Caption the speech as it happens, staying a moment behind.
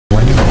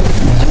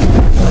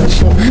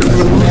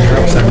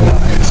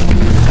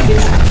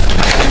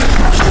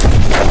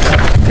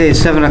Okay, it's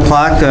 7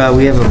 o'clock.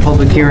 We have a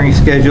public hearing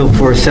scheduled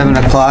for 7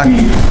 o'clock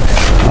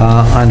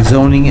on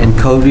zoning and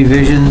code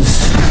revisions.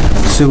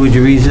 Sue, would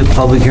you read the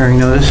public hearing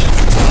notice?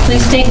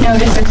 Please take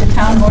notice that the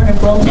Town Board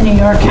of Wilton, New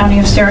York, County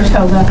of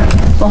Saratoga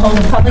will hold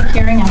a public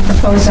hearing on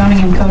proposed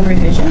zoning and code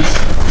revisions.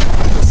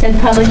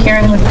 Said public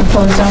hearing would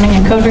propose zoning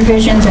and code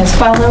revisions as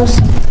follows.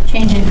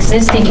 Change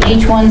existing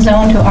H1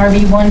 zone to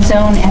RV1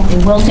 zone at the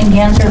Wilton,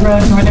 Ganser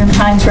Road, Northern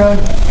Pines Road,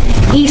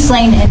 East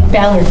Lane, and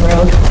Ballard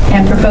Road,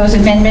 and propose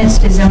amendments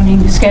to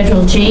zoning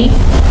Schedule G,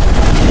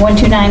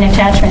 129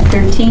 Attachment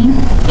 13,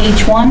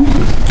 H1,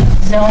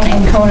 zone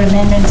and code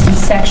amendments in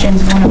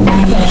sections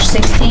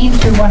 109-16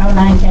 through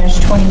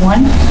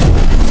 109-21,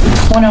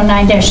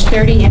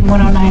 109-30 and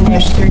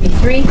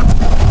 109-33,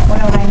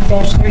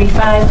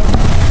 109-35,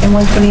 and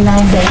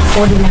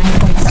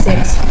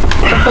 129-49.6.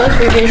 Proposed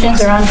revisions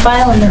are on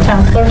file in the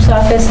town clerk's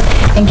office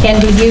and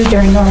can be viewed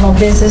during normal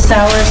business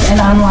hours and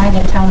online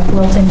at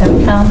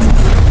townofwilton.com.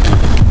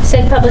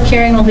 Said public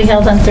hearing will be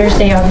held on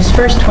Thursday, August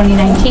 1st,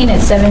 2019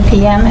 at 7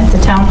 p.m. at the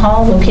Town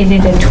Hall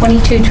located at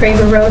 22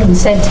 Traver Road in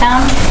said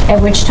town,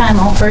 at which time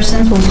all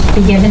persons will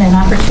be given an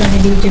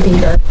opportunity to be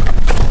heard.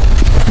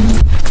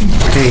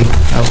 Okay,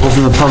 I'll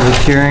open the public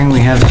hearing.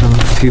 We have a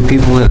few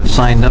people that have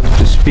signed up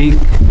to speak.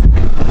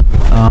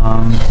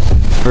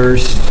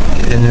 First,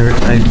 and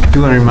I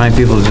do want to remind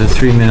people there's a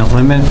 3-minute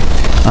limit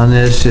on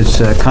this.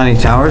 It's Connie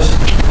Towers.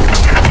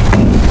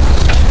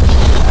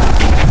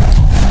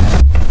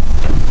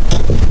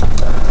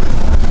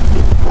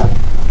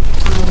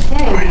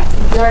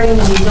 Regarding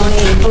the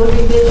zoning and code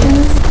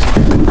revisions,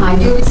 I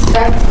do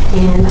respect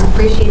and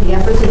appreciate the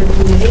efforts of the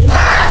committee.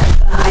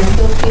 I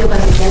still feel that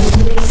the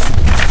density,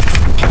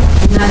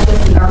 not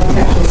just the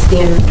architectural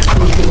standards,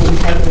 but the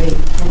integrity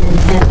and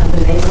intent of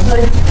the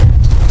neighborhood.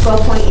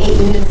 12.8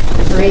 units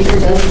per acre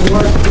doesn't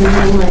work in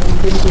Hamlet,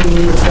 and 15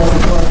 units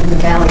doesn't work in the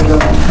Valley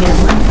Road in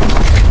Hamlet.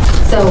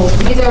 So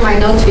these are my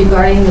notes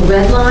regarding the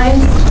red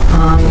lines.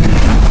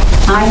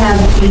 I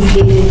have these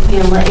dated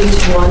Hamlet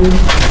H1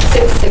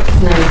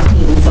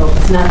 6619, so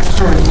it's not the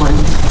current one.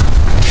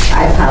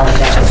 I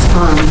apologize.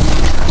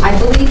 I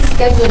believe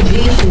Schedule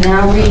G should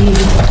now read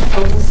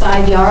total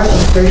side yard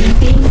of 30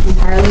 feet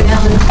entirely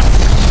down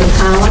the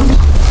column.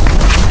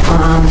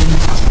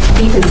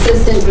 Be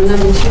consistent with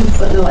number 2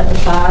 footnote at the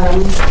bottom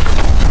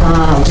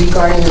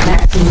regarding the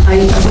maximum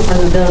height of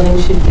the building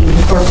should be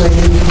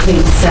incorporated into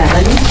page 7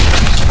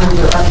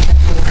 under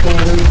architectural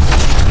standards.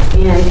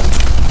 And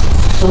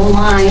the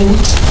line,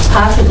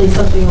 possibly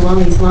something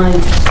along these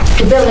lines,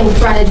 the building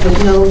frontage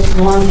with no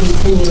long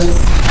continuous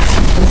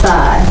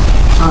facade,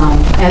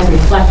 as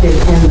reflected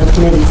in the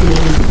committee's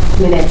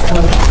minutes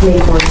of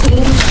May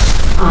 14th.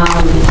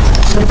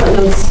 The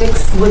footnote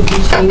 6 would be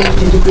changed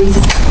to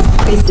increase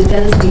the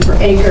density per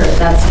acre.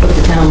 That's what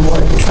the town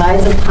board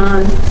decides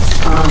upon,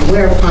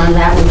 whereupon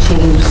that would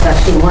change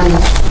section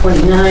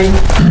 129,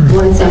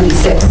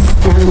 176,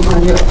 and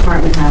under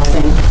apartment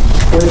housing,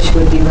 which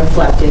would be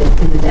reflected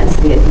in the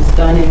density. It was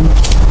done in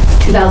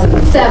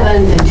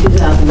 2007 and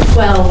 2012,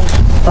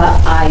 but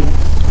I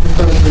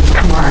refer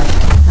to Mark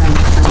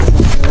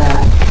for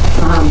that.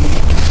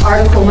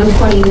 Article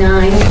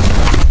 129,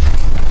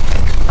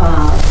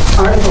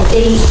 Article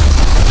 8,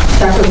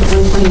 Chapter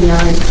 129,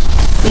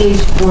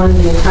 CH1,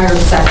 the entire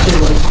section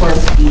would of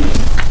course be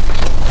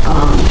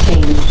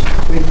changed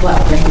to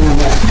reflect the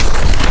Hamlet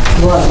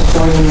law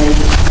accordingly,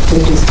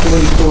 which is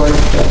 44 to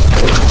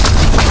 50.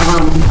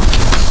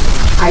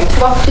 I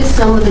talked to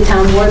some of the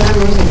town board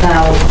members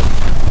about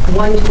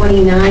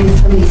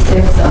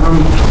 12976,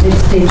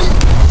 it's page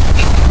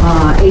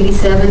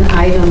 87,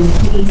 item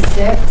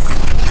B6.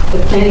 The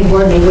planning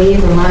board may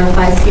waive or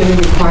modify screening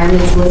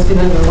requirements listed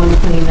under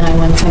 129,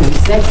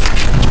 176,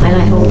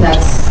 and I hope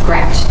that's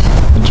scratched.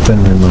 It's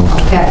been removed.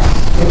 Okay,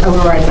 it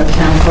overrides our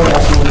town code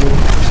as needed.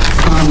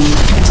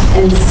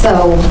 And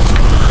so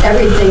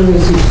everything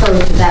is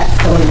referred to that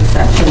zoning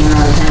section in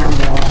our town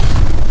law.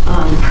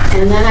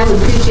 And then I would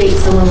appreciate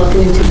someone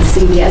looking into the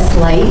CVS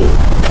light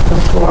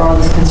before all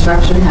this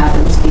construction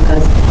happens,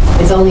 because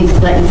it's only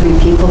letting 3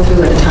 people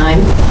through at a time,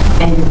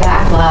 and your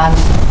backlog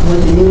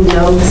with the new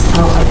nodes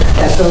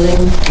that building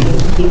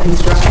be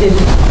constructed,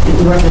 the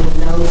north of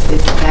the nodes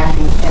is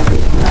backing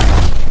everything up,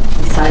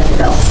 besides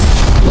what else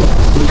will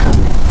be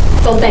coming.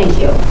 So thank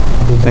you.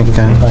 Thank you,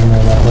 Connie.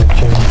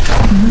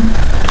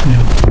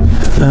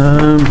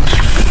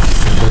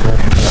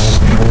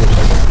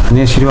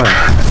 Nancy Dwyer.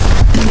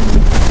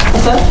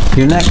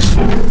 You're next.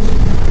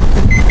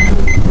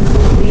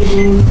 Good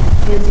evening,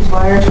 Nancy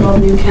Dwyer,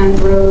 12 New Kent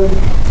Road.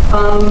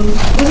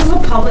 This is a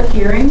public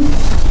hearing,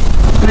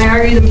 and I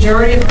argue the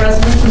majority of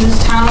residents in this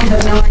town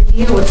have no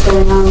idea what's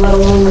going on, let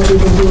alone what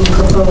even being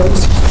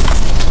proposed.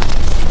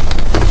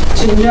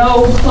 To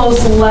no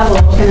close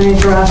level can I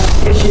address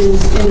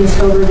issues in this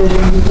code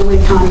revision the way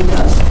Connie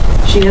does.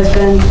 She has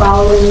been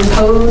following the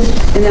code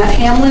in that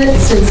hamlet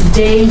since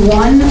day 1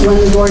 when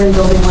the Gordon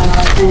building went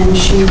up, and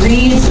she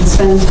reads and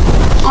spends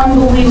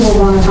unbelievable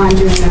amount of time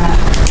doing that.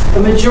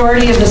 The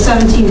majority of the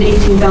 17,000 to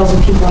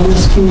 18,000 people in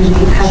this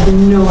community have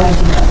no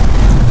idea.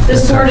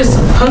 This board is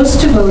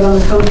supposed to vote on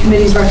the code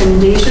committee's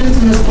recommendations,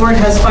 and this board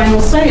has final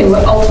say in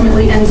what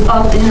ultimately ends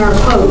up in our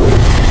code.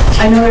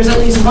 I know there's at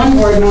least one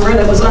board member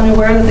that was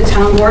unaware that the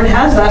town board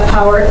has that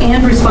power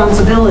and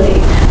responsibility.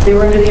 They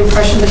were under the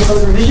impression the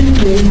code revision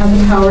committee had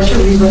the power to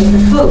rewrite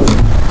the code.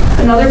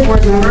 Another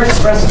board member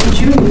expressed at the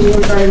June meeting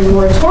regarding the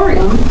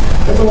moratorium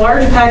that the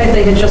large packet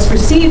they had just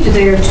received a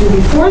day or two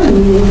before the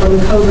meeting from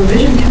the code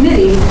revision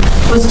committee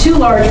was too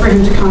large for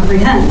him to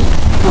comprehend.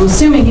 I'm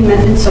assuming he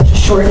meant in such a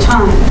short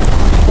time.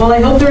 Well,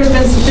 I hope there has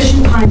been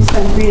sufficient time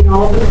spent reading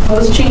all of the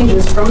proposed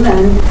changes from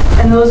then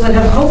and those that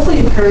have hopefully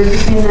occurred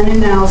between then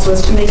and now so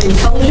as to make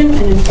intelligent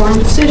and informed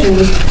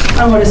decisions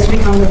on what is to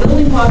become the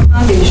building block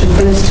foundation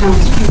for this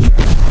town's future.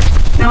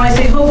 Now, I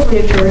say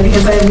hopefully occurred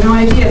because I have no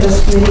idea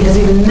this committee has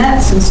even met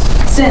since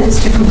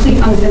to complete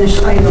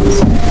unfinished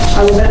items.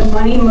 I will bet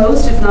money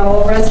most, if not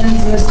all,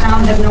 residents in this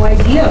town have no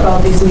idea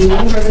about these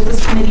meetings or that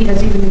this committee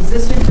has even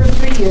existed for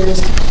 3 years,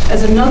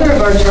 as another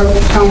of our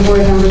town board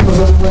members was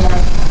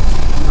unaware.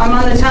 I'm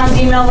on the town's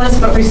email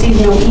list but receive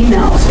no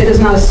emails. It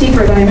is not a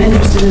secret I am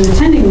interested in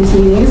attending these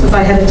meetings, as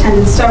I had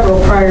attended several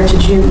prior to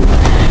June.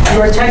 You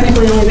are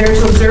technically only there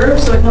to observe,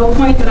 so at no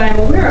point that I am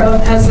aware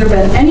of has there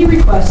been any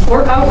request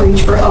or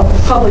outreach for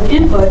public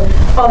input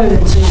other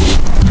than tonight.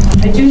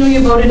 I do know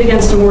you voted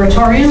against a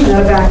moratorium and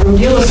that a backroom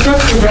deal was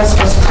struck to address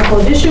just a couple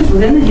of issues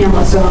within the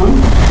Hamlet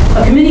zone.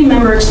 A committee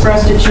member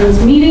expressed at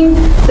June's meeting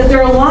that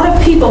there are a lot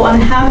of people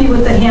unhappy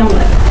with the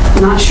Hamlet.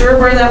 Not sure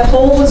where that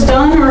poll was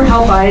done or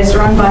how biased or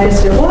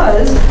unbiased it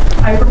was.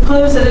 I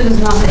propose that it is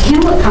not the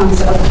Hamlet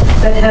concept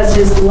that has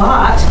his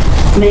lot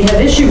may have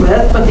issue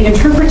with, but the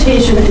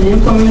interpretation and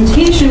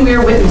implementation we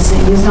are witnessing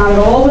is not at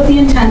all what the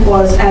intent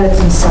was at its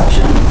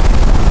inception.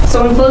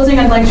 So in closing,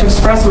 I'd like to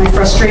express my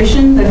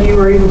frustration that you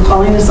are even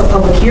calling this a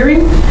public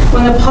hearing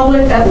when the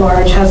public at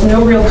large has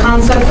no real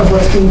concept of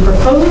what's being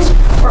proposed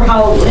or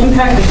how it will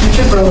impact the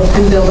future growth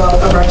and build out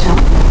of our town.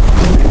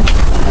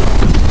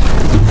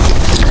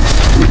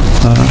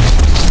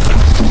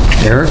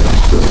 Eric?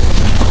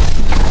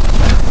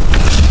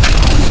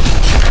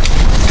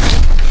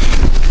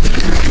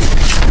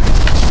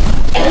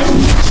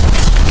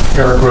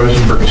 Eric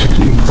Rosenberg,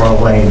 16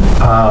 Crow Lane.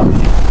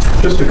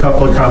 Just a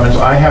couple of comments.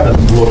 I haven't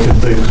looked at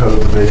the code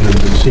revisions.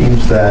 It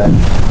seems that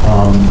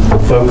the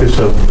focus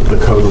of the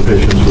code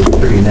revisions was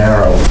pretty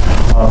narrow.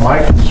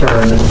 My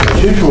concern,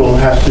 as usual,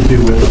 has to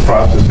do with the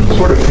process. It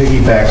sort of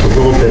piggybacks a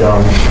little bit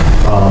on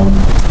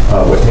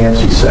what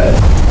Nancy said.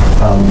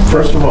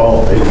 First of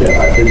all,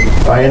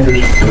 I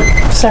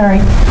understand. Sorry.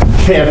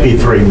 Can't be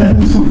 3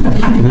 minutes.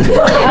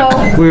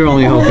 We were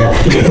only hoping.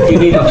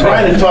 I'm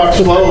trying to talk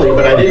slowly,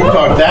 but I didn't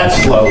talk that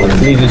slowly.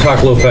 You need to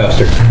talk a little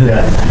faster.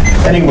 Yeah.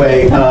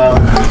 Anyway,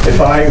 if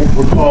I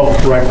recall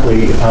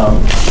correctly,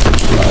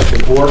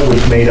 the board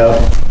was made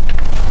up,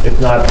 if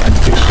not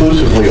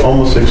exclusively,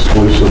 almost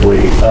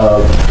exclusively,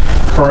 of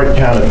current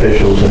town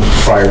officials and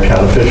prior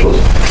town officials.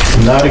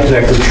 I'm not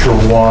exactly sure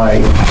why,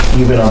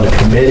 even on the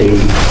committee,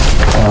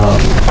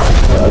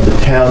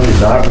 the town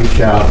did not reach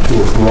out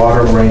to a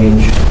broader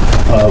range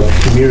of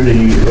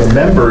community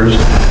members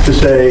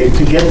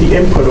to get the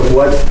input of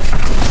what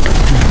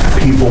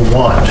people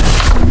want.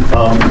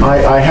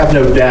 I have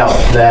no doubt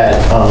that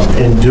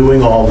in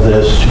doing all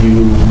this,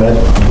 you met,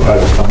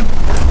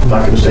 I'm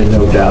not going to say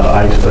no doubt,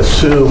 I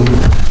assume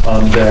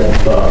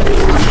that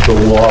the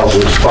law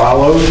was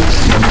followed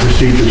and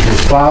procedures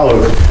were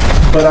followed,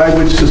 but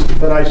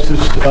I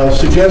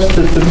suggest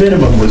that the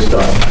minimum was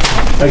done.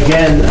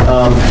 Again,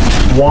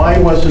 why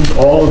wasn't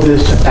all of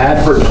this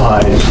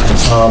advertised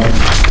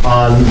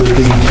on the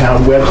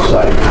town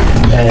website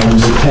and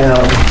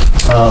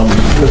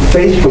the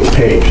Facebook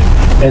page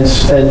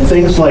and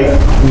things like,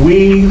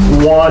 we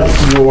want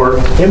your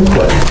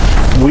input.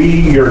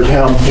 We, your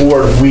town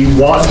board, we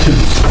want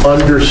to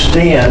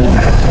understand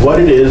what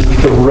it is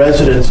that the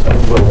residents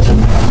of Wilton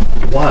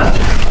want.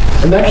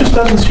 And that just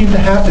doesn't seem to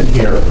happen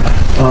here.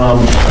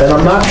 And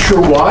I'm not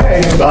sure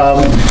why.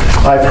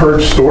 I've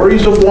heard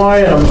stories of why,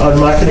 and I'm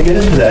not going to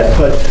get into that.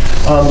 But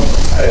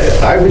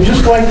I would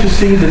just like to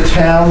see the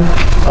town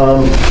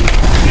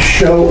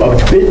show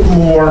a bit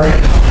more,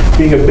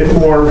 being a bit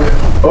more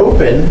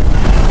open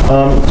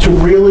to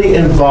really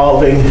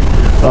involving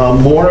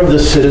more of the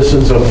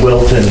citizens of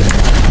Wilton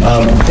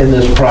in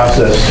this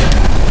process.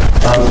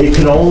 It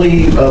can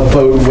only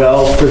bode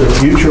well for the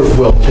future of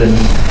Wilton,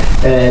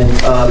 and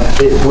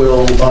it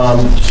will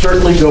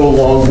certainly go a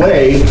long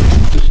way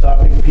to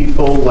stopping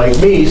people like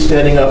me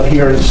standing up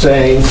here and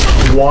saying,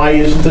 why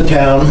isn't the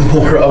town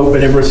more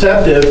open and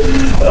receptive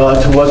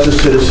to what the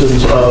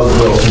citizens of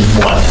Wilton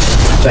want?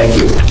 Thank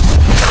you.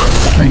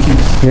 Thank you.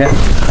 Yeah,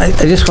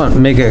 I just want to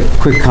make a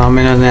quick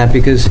comment on that,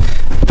 because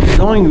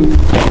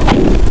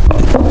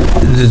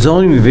the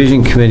zoning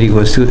revision committee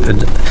was there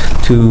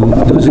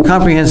was a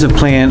comprehensive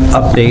plan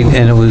update,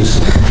 and it was,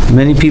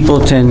 many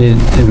people attended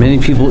and many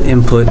people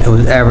input, it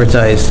was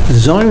advertised. The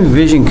zoning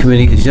revision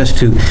committee is just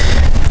to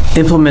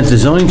implement the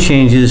zoning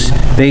changes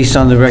based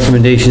on the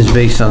recommendations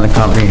based on the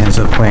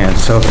comprehensive plan.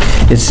 So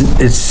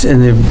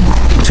and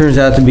it turns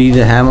out to be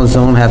the Hamlet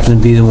zone happened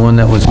to be the one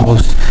that was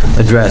most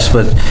addressed.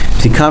 But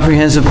the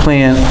comprehensive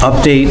plan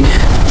update,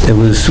 it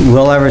was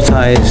well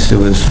advertised, it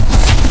was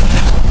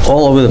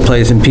all over the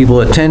place, and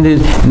people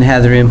attended and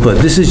had their input.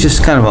 This is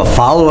just kind of a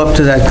follow-up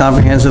to that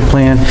comprehensive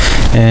plan,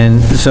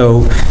 and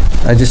so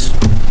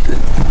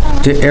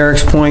to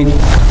Eric's point,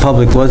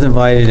 public was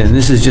invited, and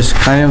this is just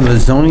kind of the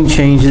zoning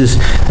changes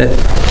that,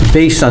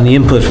 based on the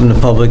input from the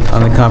public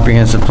on the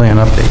comprehensive plan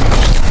update.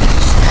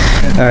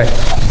 All right.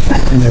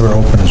 And they were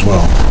open as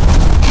well.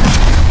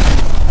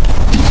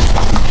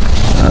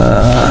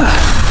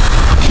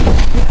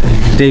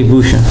 Dave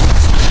Bushin.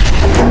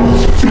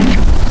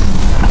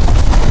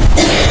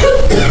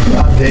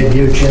 I'm Dave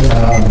Buchin,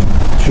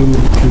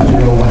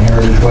 201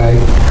 Heritage Way.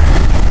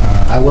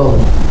 I will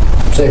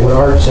say what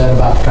Art said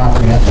about the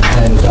comprehensive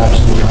plan is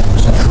absolutely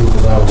 100% true,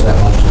 because I was at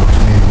most of those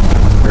meetings. It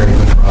was a very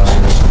good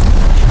process.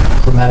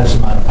 Tremendous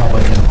amount of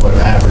public input,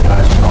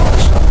 advertising, all that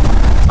stuff.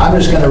 I'm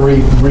just going to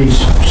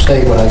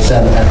restate what I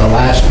said at the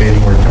last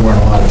meeting, where there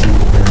weren't a lot of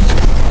people there.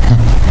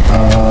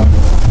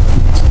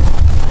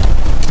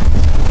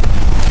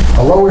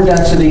 A lower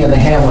density in the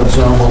Hamlet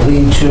zone will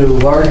lead to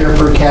larger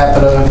per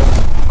capita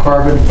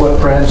carbon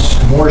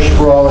footprints, more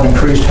sprawl, and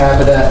increased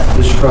habitat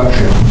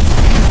destruction.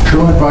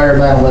 True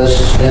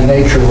environmentalists and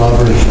nature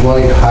lovers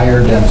like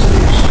higher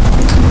densities.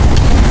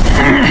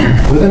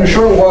 Within a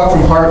short walk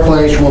from Park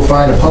Place, you will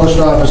find a post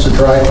office, a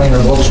dry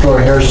cleaner, bookstore,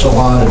 hair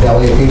salon, a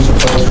deli, a pizza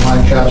place,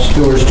 wine shop,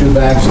 Stewart's, 2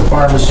 banks, a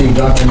pharmacy,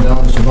 Dunkin'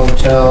 Donuts, a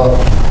motel,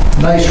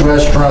 nice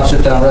restaurant,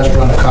 sit-down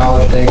restaurant, a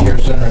college, daycare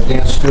center, a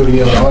dance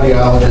studio, an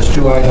audiologist,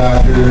 2 eye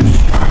doctors,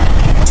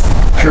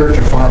 church,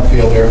 a farm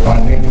field, air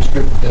fund, maintenance,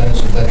 strip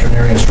dentist, a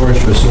veterinarian, storage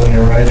facility,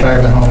 a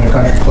retirement home, and a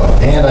country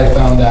club. And I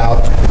found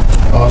out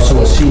also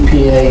a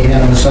CPA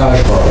and a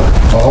massage parlor,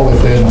 all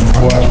within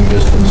walking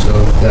distance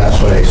of that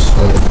place,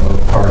 of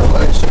Park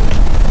Place.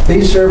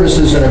 These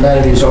services and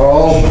amenities are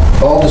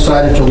all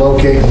decided to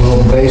locate in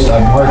Wilton based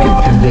on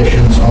market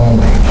conditions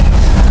only.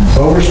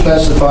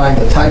 Over-specifying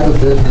the type of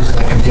business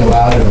that can be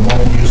allowed in a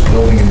multi-use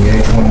building in the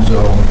H1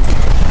 zone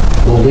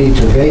will lead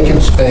to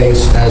vacant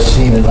space as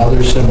seen in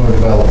other similar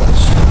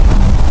developments.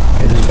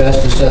 It is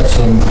best to set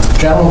some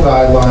general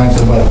guidelines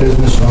on what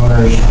business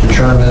owners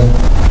determine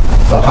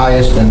the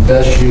highest and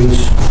best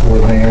use for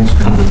lands in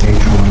the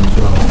H1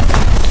 zone.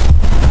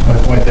 My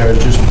point there is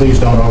just please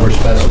don't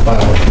over-specify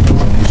what you do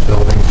in these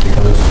buildings,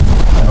 because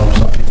I know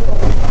some people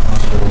don't like the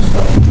hospital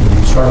stuff. When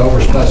you start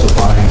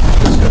over-specifying,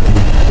 it's going to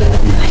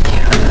be...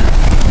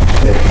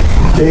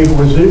 Dave,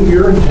 was it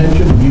your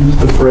intention to use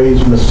the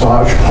phrase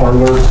massage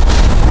parlor?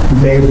 You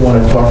may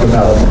want to talk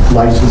about a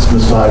licensed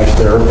massage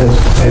therapist.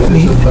 If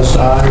it's a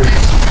massage...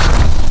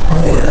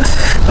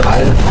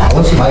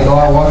 Listen, I go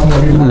out walking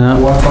with you,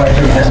 walk by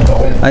here, and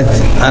go in.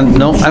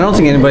 I don't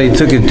think anybody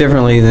took it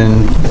differently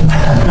than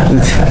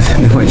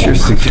what you're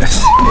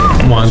suggesting.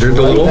 Wandered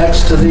a little.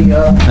 Next to the...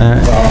 All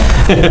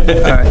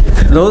right.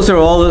 Those are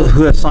all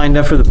who have signed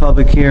up for the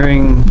public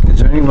hearing. Is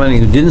there anybody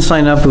who didn't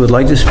sign up who would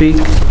like to speak?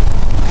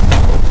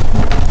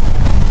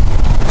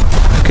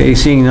 Okay,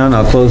 seeing none,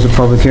 I'll close the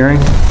public hearing.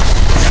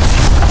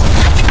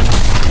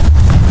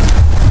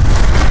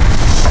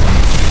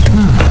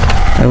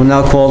 I will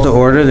now call to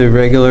order the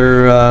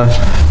regular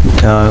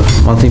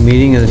monthly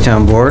meeting of the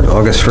town board,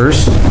 August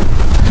 1st.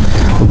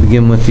 We'll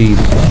begin with the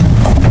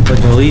Pledge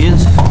of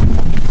Allegiance.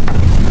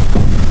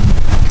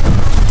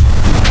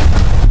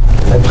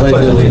 I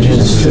pledge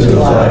allegiance to the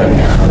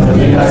flag of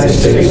the United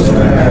States of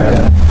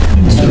America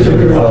and to the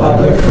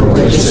republic for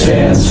which it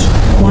stands,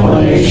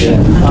 one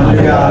nation,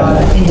 under God,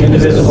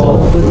 indivisible,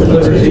 with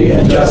liberty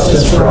and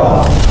justice for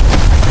all.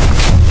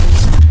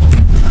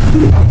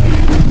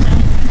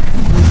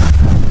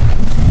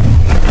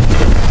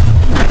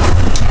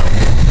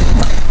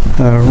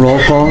 Roll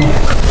call.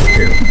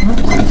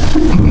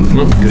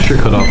 Guess you're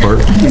cut off,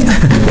 Art.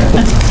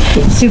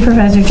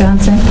 Supervisor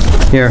Johnson.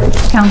 Here.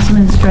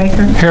 Councilman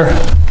Stryker. Here.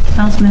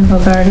 Councilman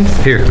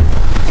Bogardus. Here.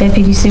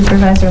 Deputy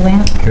Supervisor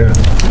Lamp. Here.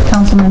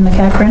 Councilman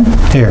McEachran.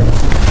 Here.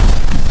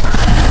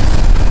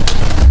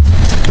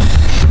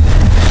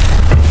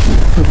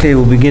 Okay,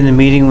 we'll begin the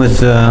meeting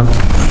with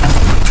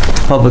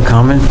public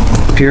comment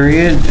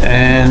period,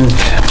 and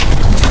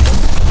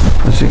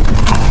let's see.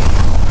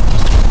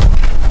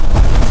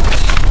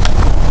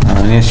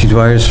 Nancy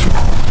Dwyer's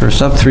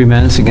first up. 3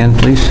 minutes again,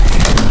 please.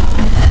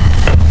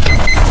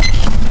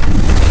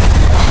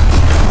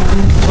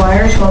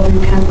 Dwyer, 12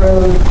 New Kent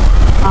Road.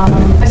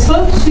 I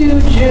spoke to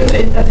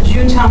at the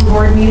June Town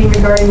Board meeting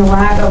regarding the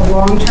lack of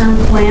long-term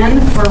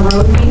plan for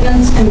road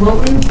maintenance in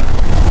Wilton.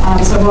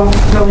 So I won't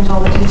go into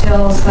all the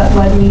details that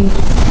led me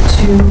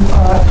to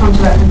come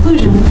to that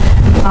conclusion.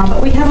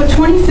 But we have a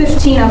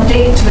 2015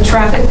 update to the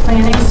traffic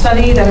planning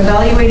study that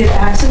evaluated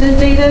accident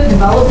data,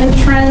 development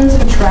trends,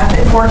 and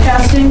traffic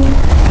forecasting,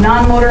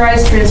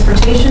 non-motorized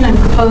transportation, and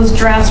proposed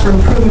drafts for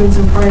improvements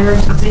and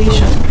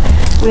prioritization.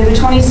 We have a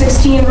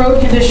 2016 road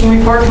condition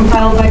report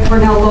compiled by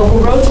Cornell Local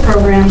Roads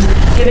Program,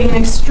 giving an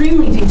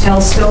extremely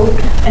detailed scope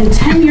and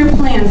 10-year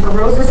plan for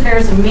road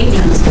repairs and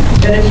maintenance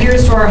that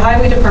adheres to our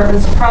highway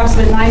department's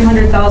approximate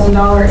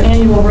 $900,000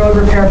 annual road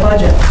repair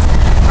budget.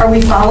 Are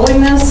we following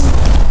this?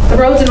 The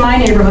roads in my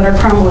neighborhood are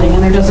crumbling,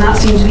 and there does not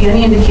seem to be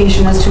any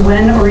indication as to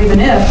when or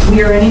even if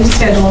we are any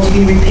schedule to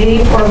be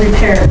repaved or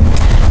repaired.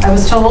 I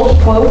was told,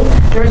 quote,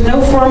 "There is no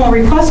formal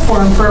request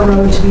form for a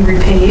road to be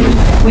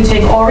repaved. We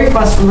take all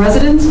requests from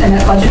residents, and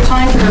at budget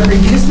time, Kirk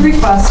reviews the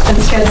requests and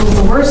schedules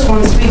the worst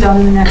ones to be done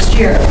in the next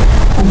year.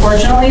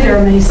 Unfortunately, there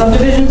are many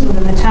subdivisions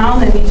within the town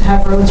that need to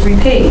have roads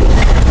repaved.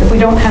 If we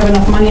don't have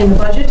enough money in the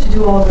budget to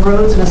do all of the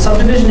roads in a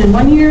subdivision in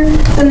 1 year,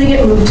 then they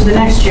get moved to the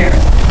next year.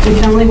 We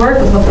can only work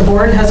with what the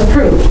board has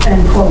approved,"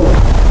 end quote.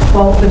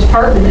 Well, the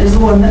department is the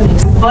one that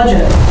makes the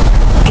budget.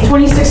 The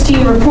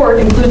 2016 report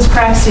includes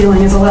crack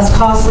sealing as a less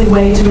costly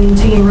way to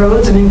maintain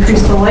roads and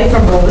increase the life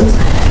of roads,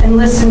 and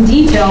lists in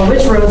detail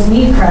which roads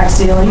need crack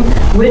sealing,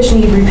 which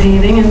need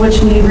repaving, and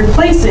which need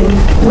replacing,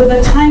 with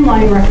a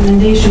timeline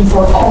recommendation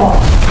for all.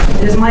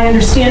 It is my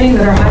understanding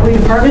that our highway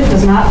department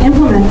does not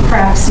implement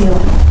crack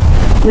sealing.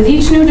 With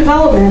each new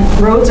development,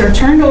 roads are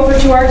turned over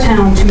to our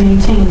town to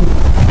maintain.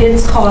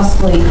 It's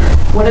costly.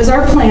 What is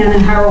our plan,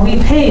 and how are we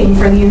paying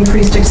for the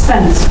increased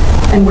expense?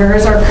 And where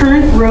is our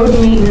current road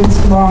maintenance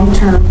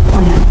long-term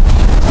plan?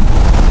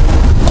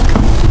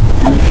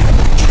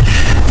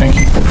 Thank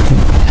you.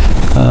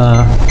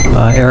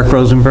 Eric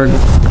Rosenberg.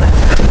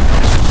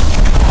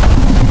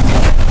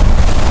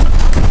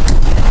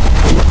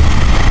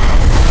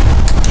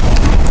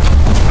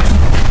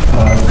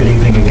 Good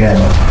evening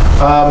again.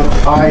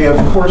 I,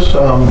 of course,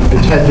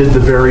 attended the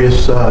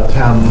various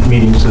town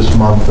meetings this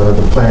month, the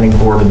Planning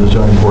Board and the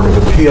Zoning Board of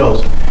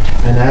Appeals.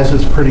 And as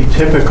is pretty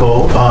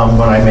typical,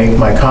 when I make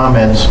my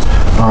comments,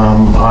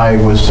 I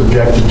was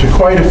subjected to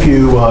quite a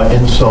few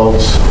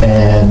insults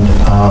and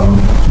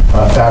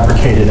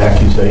fabricated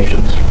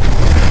accusations.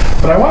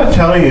 But I want to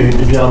tell you,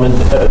 gentlemen,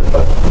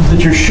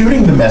 that you're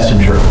shooting the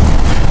messenger.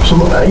 So,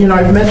 you know,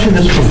 I've mentioned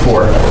this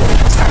before.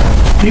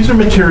 These are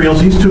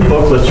materials, these two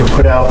booklets are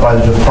put out by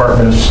the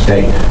Department of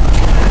State.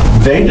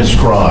 They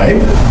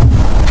describe,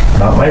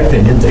 not my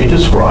opinion, they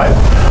describe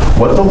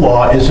what the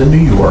law is in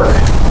New York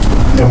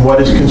and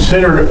what is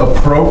considered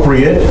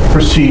appropriate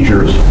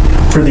procedures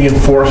for the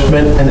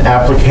enforcement and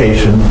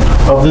application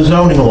of the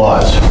zoning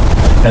laws.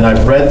 And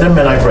I've read them,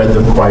 and I've read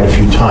them quite a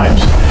few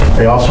times.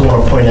 I also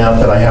want to point out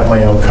that I have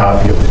my own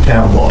copy of the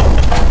town law.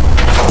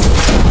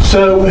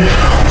 So,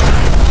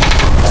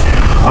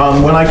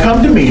 when I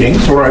come to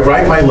meetings or I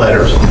write my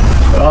letters,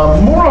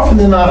 more often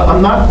than not,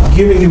 I'm not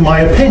giving you my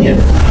opinion.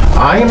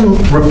 I am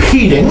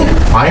repeating,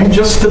 I'm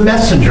just the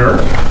messenger,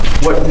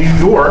 what New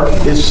York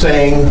is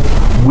saying,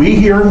 we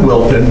here in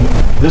Wilton,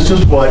 this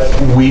is what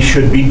we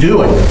should be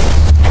doing.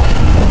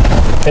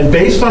 And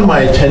based on my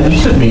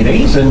attendance at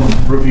meetings and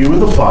review of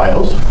the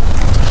files,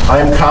 I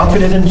am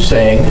confident in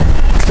saying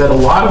that a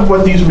lot of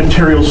what these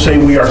materials say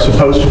we are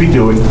supposed to be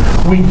doing,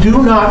 we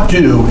do not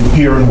do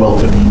here in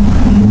Wilton.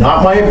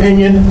 Not my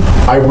opinion,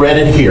 I read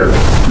it here.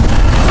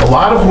 A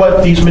lot of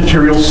what these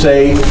materials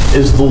say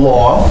is the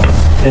law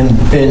in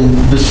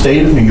the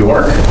state of New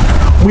York.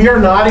 We are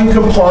not in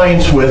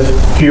compliance with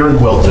here in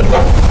Wilton.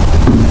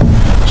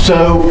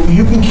 So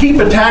you can keep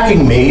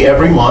attacking me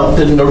every month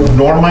and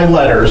ignore my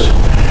letters.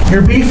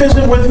 Your beef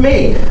isn't with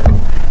me.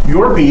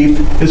 Your beef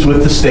is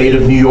with the state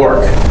of New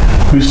York,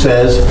 who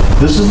says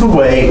this is the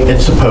way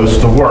it's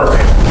supposed to work.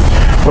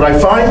 What I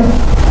find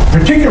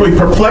particularly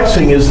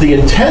perplexing is the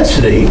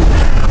intensity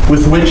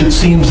with which it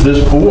seems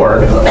this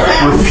board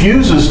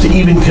refuses to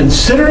even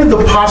consider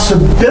the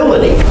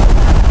possibility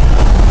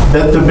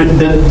that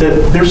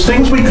there's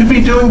things we could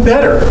be doing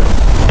better.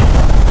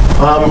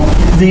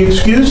 The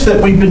excuse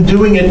that we've been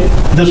doing it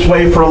this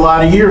way for a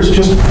lot of years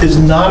just is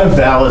not a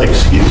valid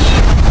excuse.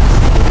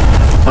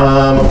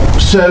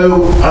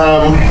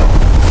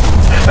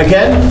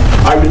 Again,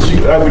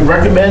 I would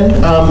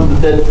recommend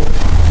that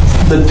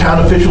the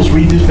town officials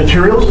read these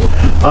materials.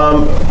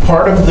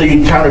 Part of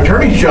the town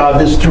attorney's job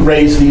is to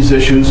raise these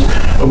issues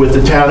with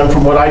the town, and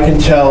from what I can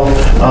tell,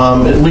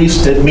 at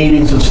least at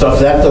meetings and stuff,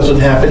 that doesn't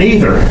happen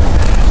either.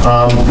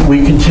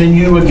 We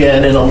continue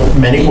again in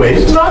many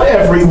ways, not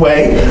every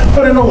way,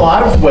 but in a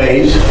lot of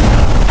ways,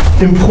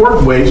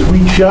 important ways,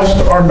 we just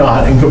are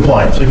not in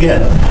compliance.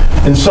 Again,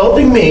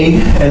 insulting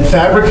me and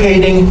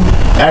fabricating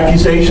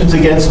accusations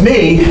against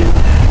me,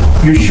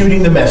 you're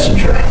shooting the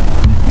messenger.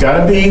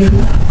 Got a beef,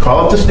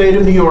 call up the state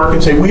of New York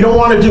and say, we don't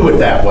want to do it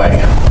that way.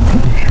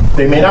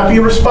 They may not be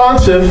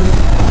responsive,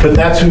 but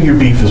that's who your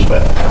beef is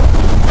with.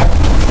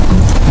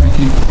 Thank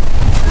you.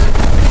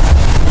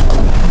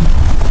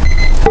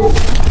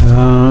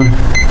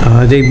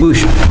 Dave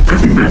Bush. I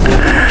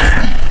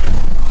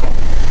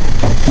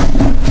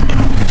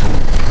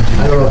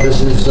don't know if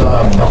this is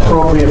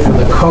appropriate for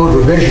the Code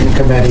Revision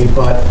Committee,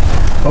 but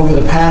over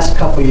the past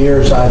couple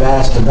years, I've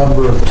asked a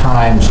number of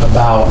times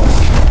about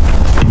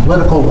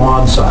political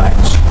lawn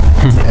signs.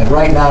 And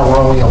right now, we're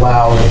only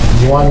allowed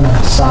one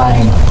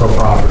sign per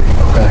property,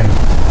 okay?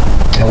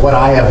 And what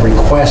I have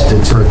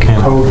requested to the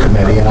code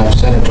committee, and I've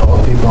sent it to all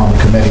the people on the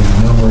committee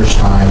numerous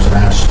times and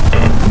asked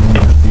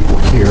numerous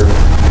people here,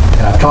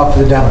 and I've talked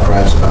to the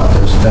Democrats about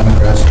this, the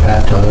Democrats,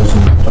 Pat does,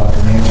 and I've talked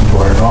to Nancy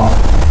Dwyer and all.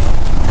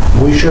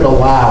 We should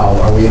allow,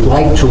 or we'd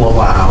like to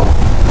allow,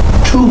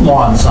 2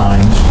 lawn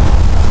signs,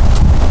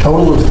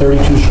 total of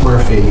 32 square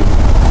feet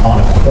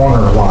on a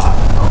corner lot,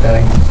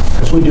 okay?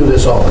 Because we do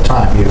this all the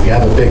time. You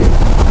have a big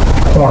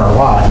corner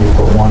lot, you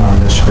put one on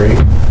this street,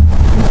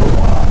 you put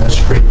one on this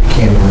street, you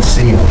can't even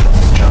see them from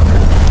each other.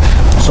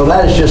 So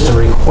that is just a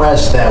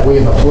request that we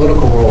in the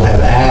political world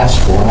have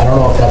asked for. And I don't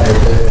know if that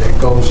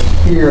it goes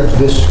here to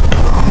this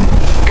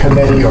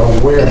committee or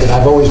where, but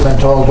I've always been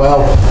told,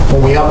 well,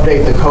 when we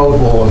update the code,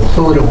 we'll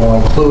include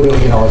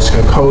it, you know, it's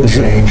a code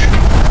change.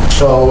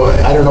 So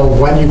I don't know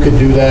when you could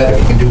do that, if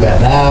you can do that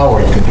now,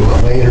 or you can do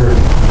it later.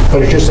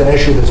 But it's just an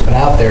issue that's been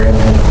out there, and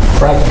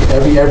frankly,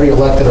 every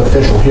elected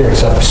official here,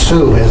 except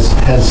Sue,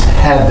 has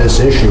had this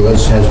issue,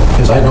 as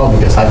I know,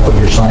 because I put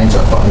your signs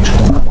up on each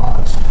corner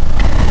lots.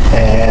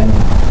 And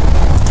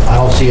I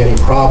don't see any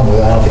problem with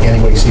it. I don't think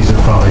anybody sees a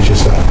problem. It's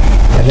just that.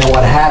 And then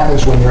what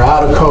happens when you're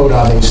out of code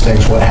on these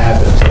things, what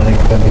happens?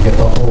 Then we get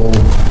the whole,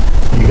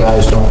 you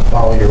guys don't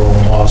follow your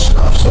own law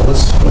stuff. So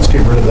let's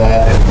get rid of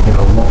that. And, you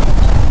know,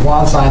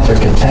 lawn signs are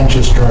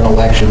contentious during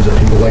elections, and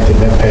people like to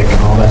nitpick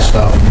and all that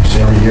stuff. And you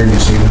see every year, you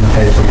see it in the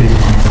paper, people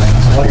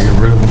complain.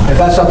 If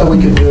that's something we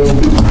can do,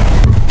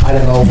 I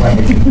don't know when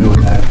we can do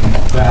that,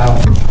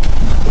 now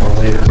or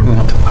later.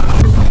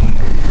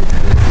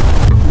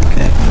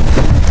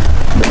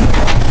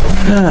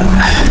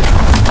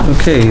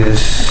 Okay,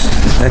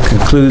 that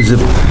concludes the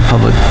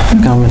public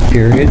comment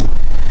period.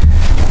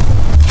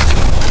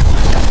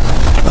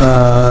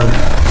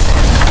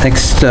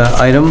 Next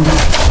item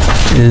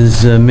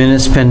is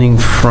minutes pending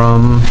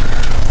from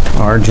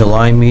our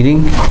July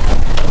meeting.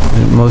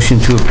 Motion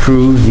to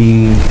approve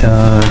the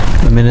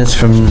minutes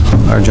from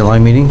our July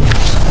meeting.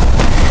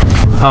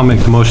 I'll make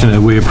the motion that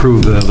we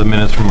approve the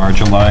minutes from our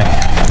July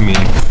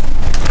meeting.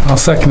 I'll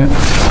second it.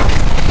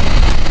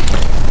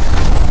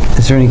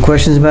 Is there any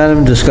questions about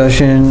them,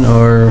 discussion,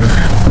 or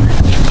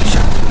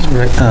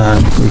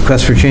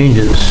request for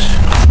changes?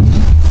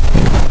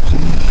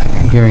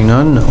 Hearing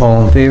none,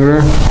 all in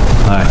favor?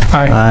 Aye.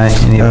 Aye.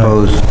 Any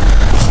opposed?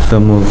 So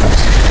moved.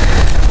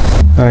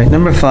 All right,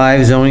 number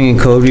 5, zoning and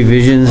code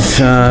revisions.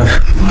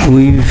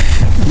 We've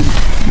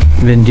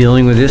been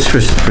dealing with this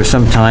for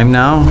some time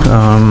now.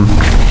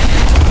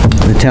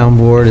 The town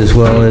board, as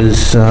well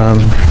as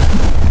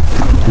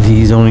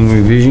the zoning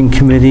revision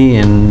committee,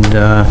 and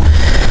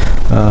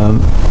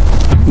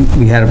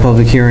we had a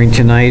public hearing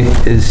tonight.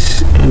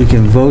 We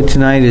can vote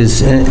tonight.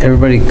 Is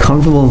everybody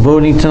comfortable in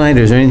voting tonight?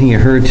 Or is there anything you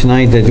heard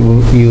tonight that you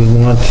would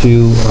want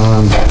to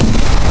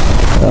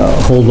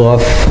hold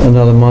off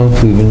another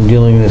month? We've been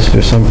dealing with this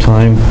for some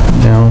time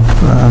now.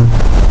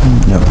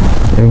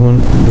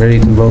 Everyone ready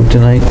to vote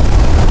tonight?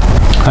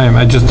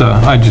 I just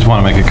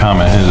want to make a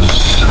comment.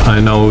 I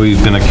know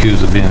we've been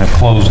accused of being a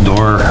closed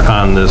door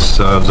on this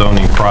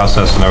zoning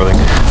process and everything.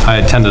 I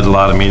attended a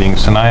lot of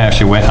meetings, and I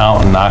actually went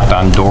out and knocked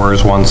on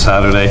doors one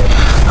Saturday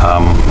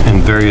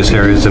in various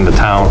areas in the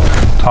town,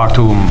 talked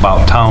to them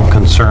about town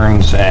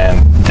concerns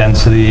and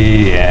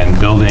density and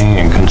building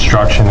and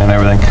construction and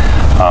everything.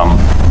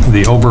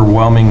 The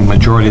overwhelming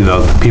majority of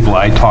the people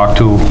I talked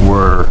to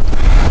were,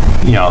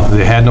 you know,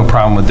 they had no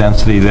problem with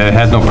density, they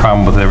had no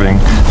problem with everything.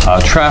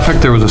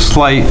 Traffic, there was a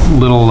slight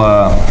little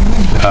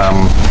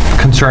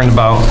concern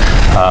about.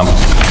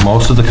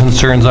 Most of the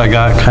concerns I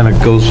got kind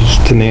of goes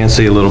to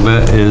Nancy a little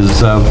bit,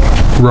 is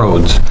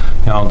roads.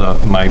 You know,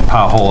 my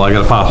pothole, I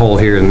got a pothole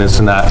here and this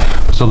and that.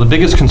 So the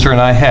biggest concern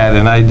I had,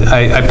 and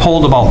I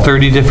polled about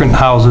 30 different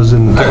houses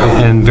in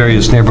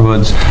various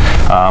neighborhoods,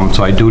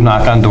 so I do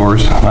knock on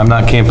doors. I'm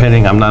not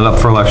campaigning, I'm not up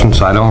for election,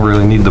 so I don't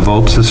really need the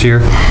votes this year.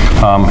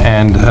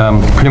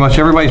 Pretty much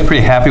everybody's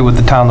pretty happy with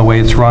the town, the way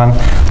it's run.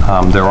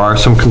 There are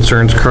some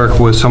concerns, Kirk,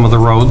 with some of the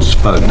roads,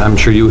 but I'm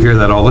sure you hear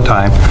that all the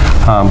time.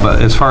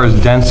 But as far as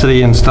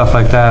density and stuff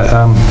like that,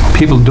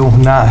 people do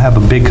not have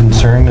a big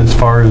concern as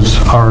far as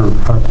our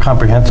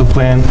comprehensive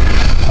plan.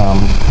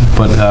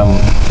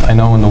 I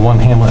know in the one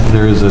hamlet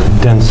there is a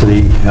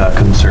density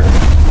concern,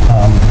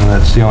 and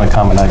that's the only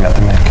comment I got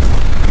to make.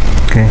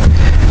 Okay.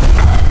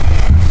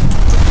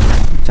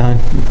 Don?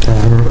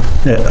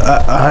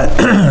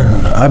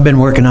 I've been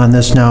working on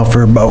this now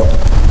for about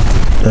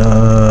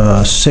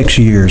 6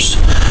 years,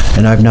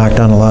 and I've knocked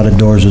on a lot of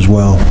doors as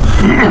well.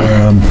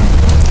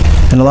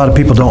 And a lot of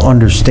people don't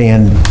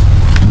understand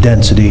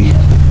density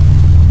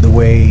the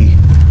way,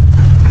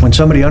 when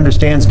somebody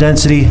understands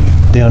density,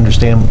 they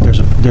understand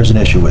there's an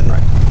issue with it.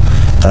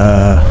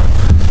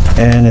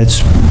 And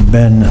it's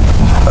been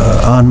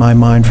on my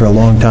mind for a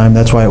long time.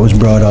 That's why it was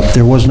brought up.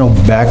 There was no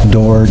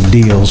backdoor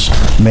deals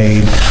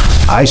made.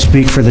 I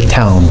speak for the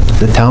town.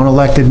 The town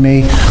elected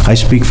me. I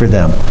speak for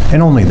them,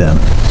 and only them.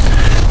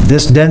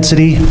 This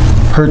density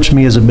hurts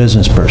me as a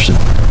business person.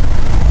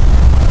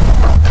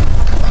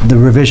 The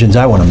revisions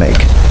I want to make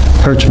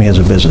hurts me as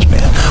a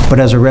businessman. But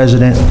as a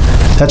resident,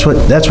 that's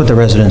what the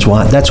residents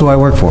want. That's who I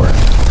work for.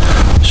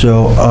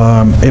 So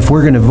if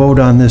we're going to vote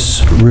on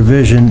this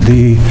revision,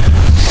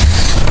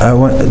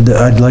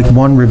 I'd like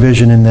one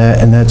revision in that,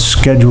 and that's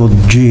Schedule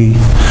G.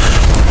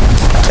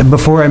 And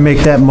before I make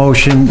that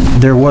motion,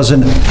 there was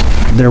an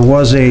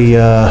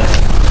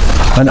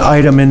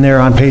item in there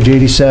on page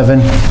 87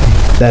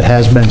 that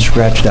has been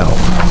scratched out,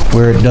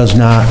 where it does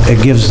not,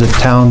 it gives the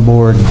town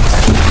board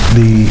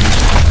the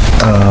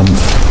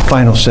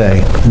final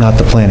say, not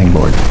the planning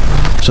board.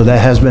 So that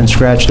has been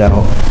scratched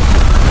out.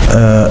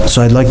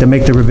 So I'd like to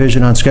make the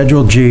revision on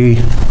Schedule G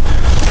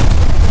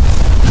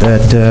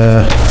that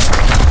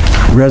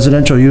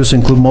residential use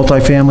include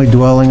multifamily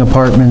dwelling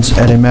apartments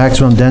at a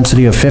maximum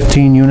density of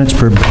 15 units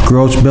per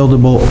gross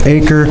buildable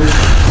acre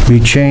be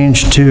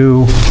changed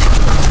to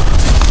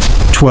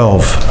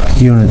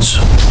 12 units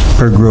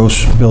per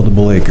gross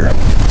buildable acre.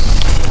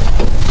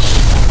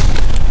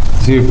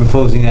 So you're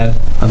proposing that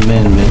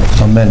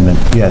amendment? Amendment,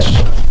 yes.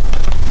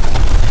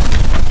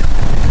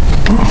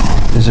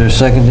 Is there a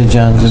second to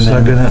John's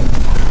amendment? Second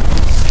it.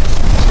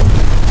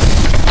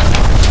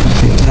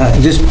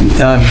 Just,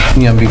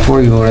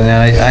 before you vote on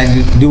that, I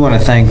do want to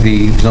thank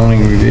the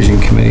zoning revision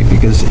committee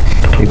because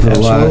they put a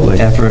lot of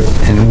effort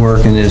and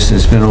work in this.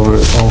 It's been over a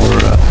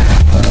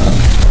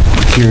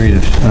period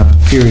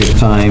of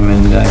time,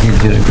 and I think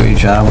they did a great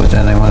job with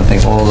that. I want to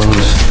thank all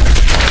those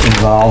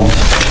involved.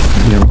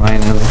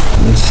 Ryan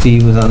and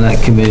Steve was on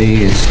that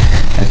committee.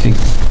 I think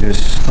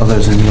there's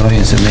others in the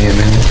audience that may have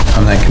been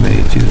on that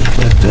committee too.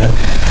 But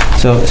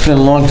so it's been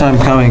a long time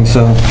coming.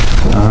 So,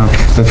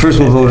 but first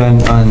we'll vote on.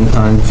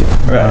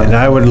 Right, and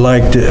I would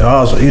like to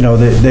also,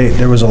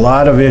 there was a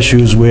lot of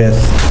issues with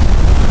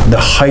the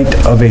height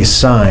of a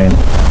sign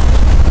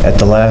at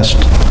the last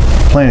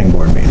planning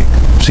board meeting.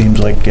 Seems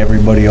like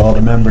everybody, all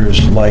the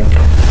members, like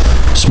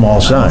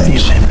small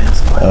signs.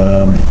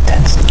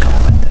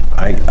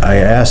 I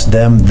asked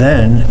them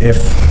then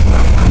if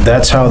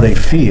that's how they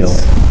feel,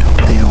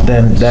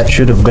 then that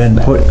should have been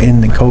put in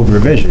the code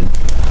revision.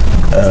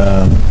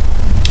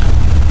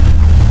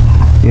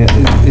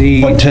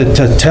 But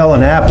to tell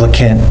an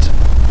applicant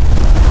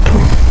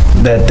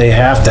that they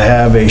have to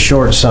have a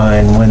short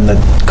sign when the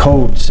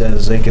code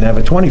says they can have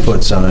a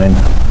 20-foot sign,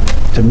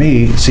 to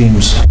me, it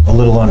seems a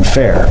little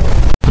unfair.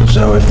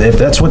 So if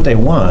that's what they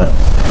want,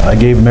 I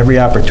gave them every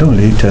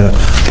opportunity to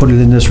put it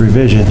in this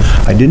revision.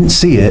 I didn't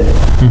see it,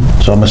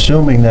 so I'm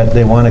assuming that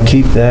they want to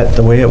keep that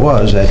the way it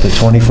was, at the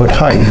 20-foot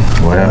height.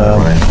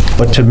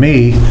 But to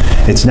me,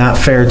 it's not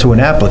fair to an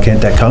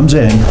applicant that comes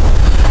in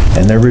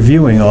and they're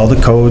reviewing all the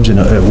codes and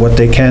what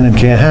they can and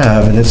can't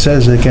have, and it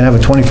says they can have a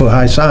 20-foot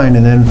high sign,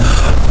 and then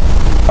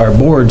our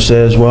board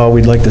says, well,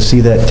 we'd like to see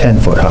that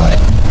 10-foot high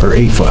or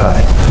 8-foot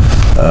high.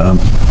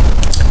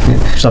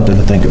 Something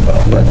to think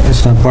about. But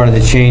it's not part of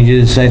the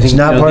changes. I think it's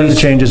not part of the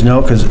changes, no,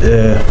 because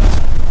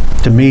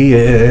to me,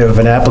 if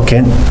an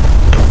applicant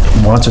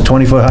wants a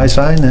 20-foot high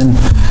sign, then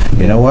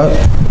you know what?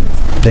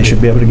 They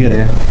should be able to get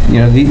it.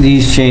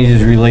 These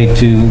changes relate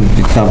to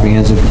the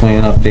comprehensive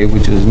plan update,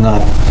 which was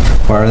not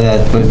part of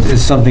that, but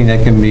it's something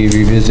that can be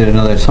revisited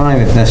another time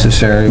if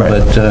necessary.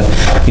 Right. But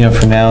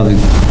for now,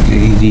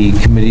 the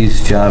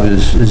committee's job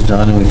is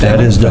done, and that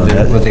is done.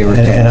 What they were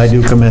tasked. And I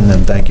do commend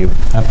them. Thank you.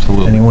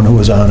 Absolutely. Anyone who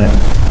was on it.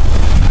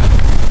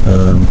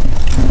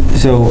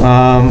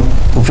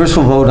 Well, first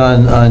we'll vote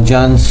on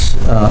John's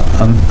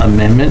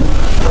amendment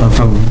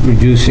from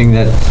reducing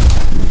that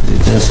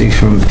density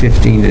from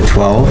 15 to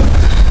 12.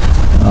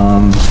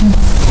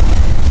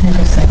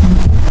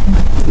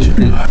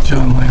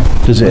 John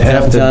Lamb. Does it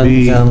have to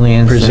be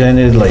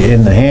presented like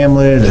in the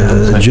Hamlet?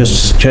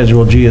 Just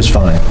Schedule G is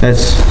fine.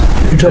 That's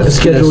you're talking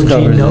Schedule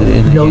G,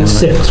 note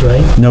 6,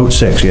 right? Note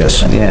 6,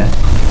 yes. Yeah.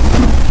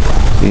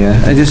 Yeah,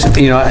 I just,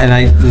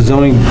 the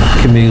zoning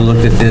committee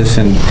looked at this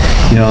and,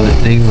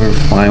 they were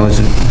fine with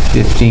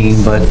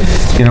 15, but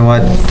you know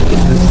what?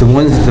 The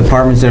the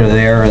apartments that are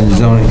there and the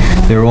zoning,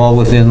 they're all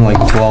within like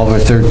 12 or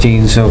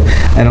 13, so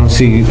I don't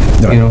see,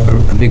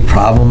 a big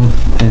problem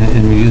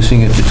in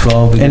reducing it to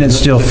 12. And it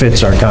still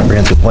fits our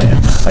comprehensive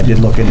plan. I did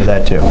look into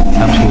that too.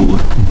 Absolutely.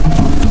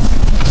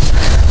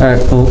 All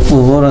right, we'll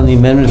vote on the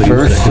amendment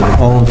first.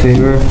 All in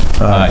favor?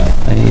 Aye.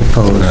 Any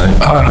opposed?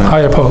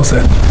 I oppose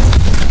it.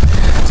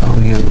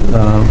 We have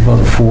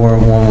voted 4,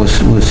 1 was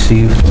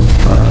Steve,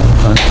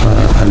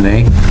 a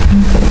nay.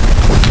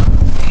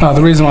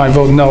 The reason why I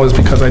vote no is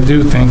because I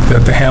do think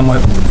that the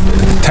hamlet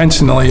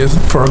intentionally is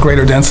for a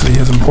greater density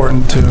is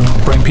important to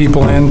bring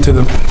people into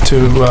the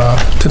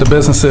to the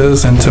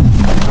businesses and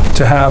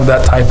to have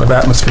that type of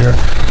atmosphere.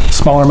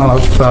 Smaller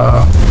amount of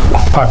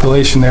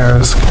population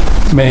there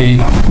may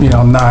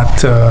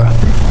not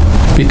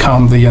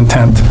become the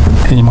intent,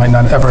 and you might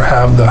not ever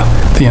have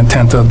the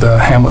intent of the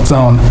hamlet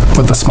zone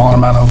with the smaller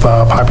amount of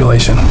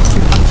population.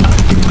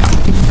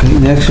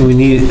 Next, we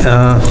need,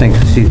 thanks,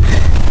 Steve.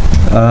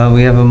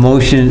 We have a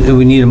motion.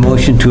 We need a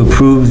motion to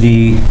approve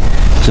the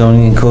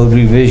zoning and code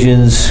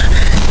revisions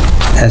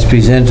as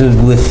presented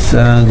with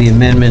the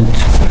amendment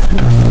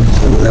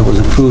that was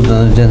approved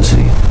on the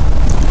density.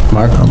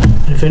 Mark?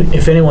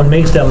 If anyone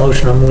makes that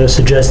motion, I'm going to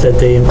suggest that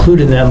they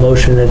include in that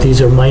motion that these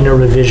are minor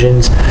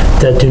revisions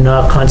that do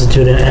not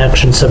constitute an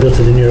action subject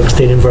to the New York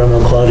State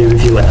Environmental Quality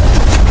Review Act.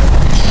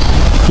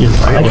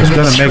 I was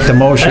going to make the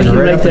motion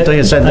right up until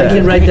you said I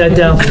can that. write that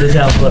down for the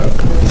town clerk.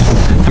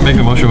 I make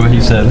a motion what he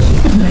said.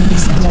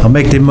 I'll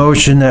make the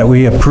motion that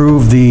we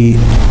approve the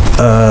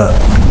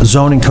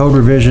zoning code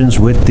revisions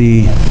with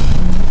the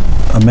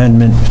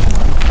amendment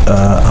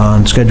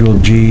on Schedule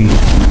G,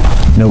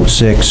 Note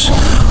 6,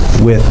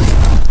 with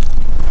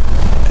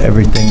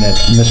everything that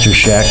Mr.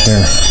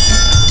 Shackner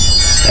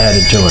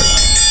added to it.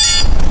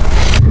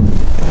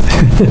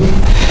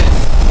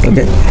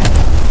 Okay.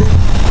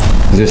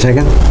 Is there a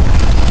second?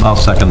 I'll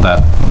second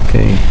that.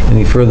 Okay,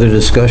 any further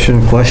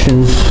discussion,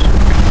 questions?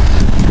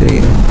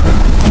 Okay.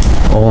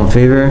 All in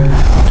favor?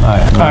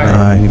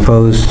 Aye. Any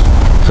opposed?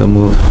 So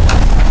moved.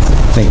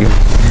 Thank you.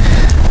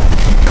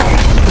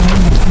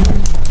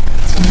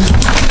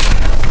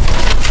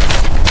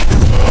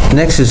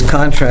 Next is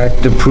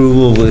contract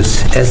approval with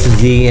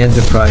SZ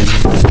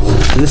Enterprises.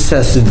 This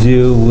has to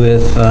do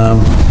with,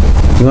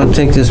 you want to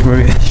take this,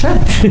 Maria? Sure.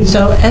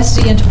 So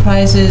SC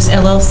Enterprises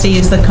LLC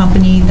is the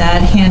company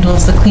that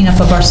handles the cleanup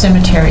of our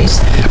cemeteries.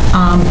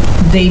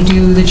 They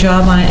do the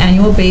job on an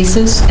annual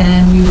basis,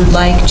 and we would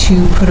like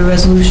to put a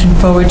resolution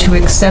forward to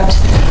accept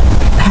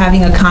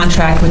having a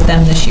contract with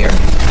them this year.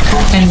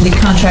 And the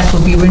contract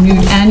will be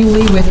renewed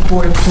annually with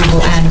board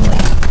approval annually.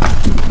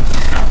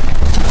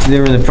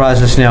 They're in the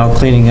process now of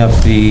cleaning up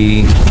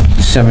the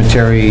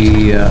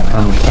cemetery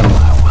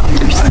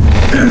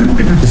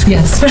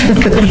Yes.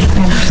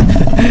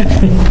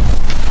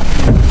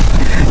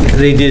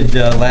 They did,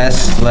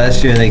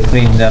 last year, they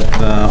cleaned up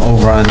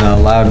over on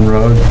Loudon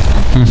Road,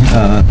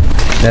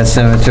 that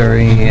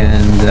cemetery,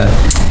 and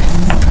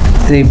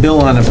they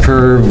bill on a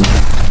per,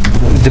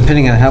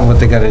 depending on what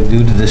they gotta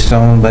do to the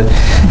stone, but,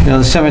 you know,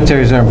 the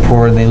cemeteries are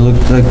important, they look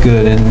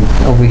good, and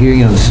over here,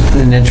 you know, it's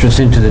an entrance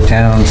into the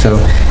town, so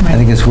I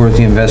think it's worth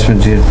the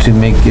investment to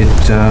make it,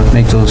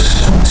 make those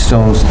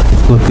stones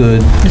look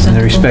good in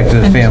the respect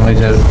of the families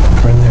that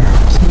are in there.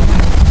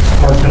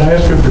 Mark, can I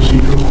ask a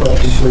procedural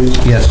question, please?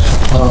 Yes.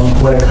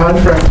 When a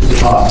contract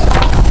is up,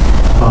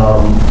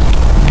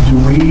 do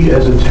we,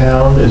 as a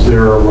town, is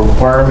there a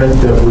requirement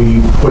that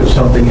we put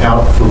something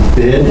out for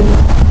bid?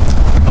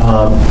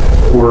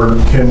 Or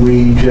can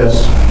we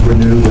just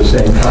renew the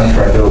same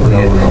contract over and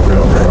over and over and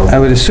over and over? I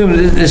would assume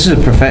this is a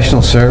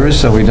professional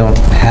service, so we don't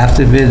have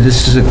to bid.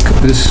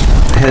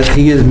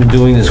 He has been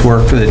doing this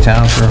work for the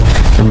town for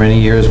many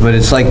years, but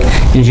it's like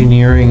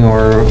engineering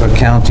or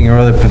accounting or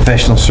other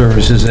professional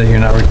services that you're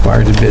not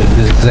required to bid.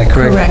 Is that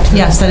correct? Correct,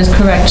 yes, that is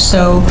correct.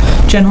 So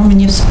general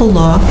municipal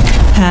law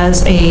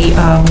has a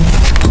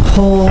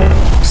whole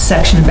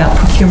section about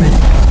procurement,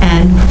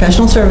 and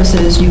professional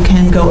services, you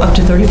can go up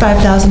to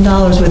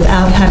 $35,000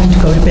 without having to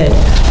go to bid.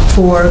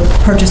 For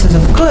purchases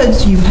of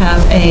goods, you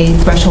have a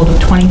threshold of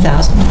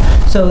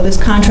 $20,000. So this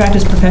contract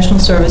is professional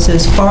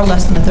services, far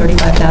less than the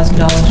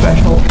 $35,000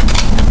 threshold.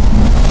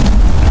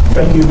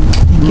 Thank you.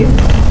 Thank you.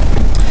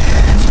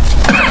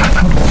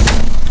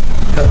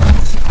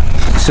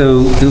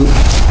 So, do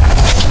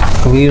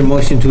we need a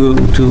motion to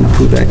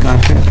approve that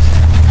contract?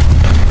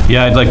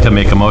 Yeah, I'd like to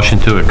make a motion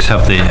to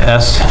accept the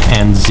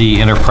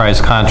S&Z Enterprise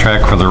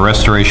contract for the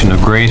restoration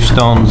of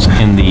gravestones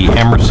in the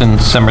Emerson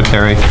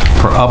Cemetery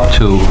for up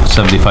to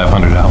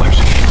 $7,500.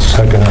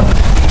 Second.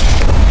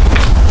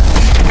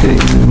 Okay,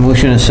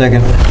 motion and a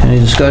second. Any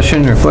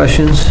discussion or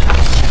questions?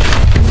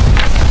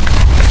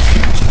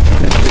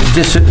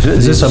 Is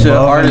this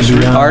above and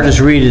beyond? Artist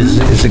Reed is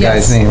the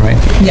guy's Yes. name, right?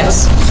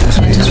 Yes,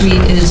 Francis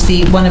Reed is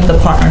one of the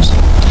partners.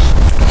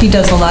 He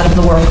does a lot of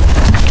the work.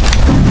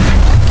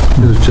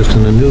 It was just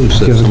in the news.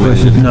 Do you have a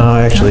question? No,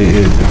 actually,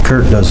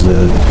 Kurt does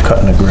the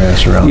cutting the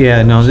grass around.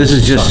 Yeah, no, this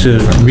is just to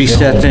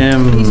reset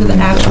them. These are the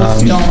actual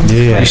stones.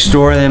 Yeah.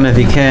 Restore them if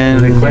you can.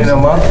 Clean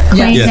them up?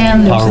 Clean Yes.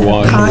 them, there's Power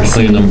wash, epoxy.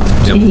 clean them.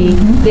 Yep.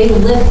 They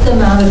lift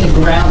them out of the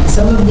ground.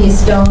 Some of these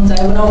stones,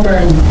 I went over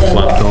and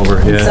Flopped looked.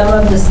 over, yeah. Some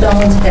of the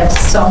stones have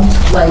sunk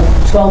like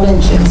 12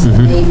 inches.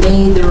 They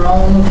made their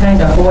own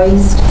kind of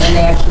hoist, and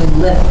they actually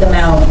lift them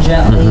out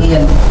gently,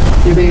 and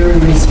they're very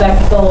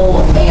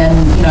respectful, and,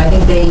 you know, I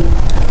think they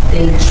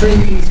treat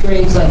these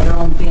graves like their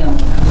own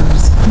family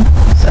members.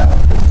 So,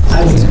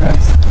 I was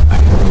impressed. I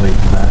can relate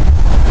to that.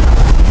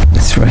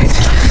 That's right.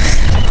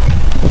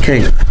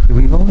 Okay, did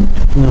we vote?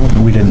 No.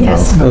 We didn't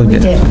Yes, vote. Oh, we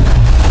did. Did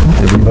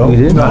we vote? We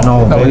did? Not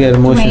all in We favor. had a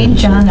motion. Wayne,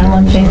 John, all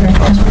in favor?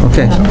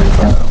 Okay.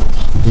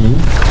 We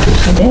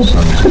did.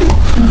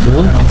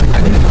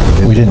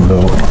 We didn't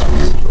vote.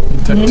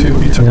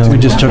 We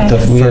just took the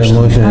We had a first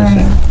motion All and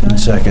a right. and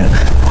second.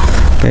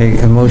 Okay,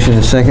 a motion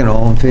and a second,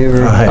 all in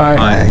favor? Aye.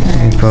 Aye.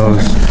 Any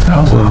opposed?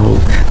 So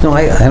moved. No,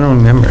 I don't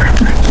remember.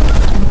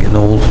 I'm getting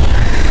old.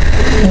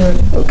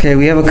 Okay,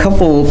 we have a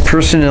couple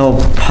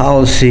personnel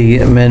policy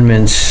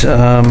amendments.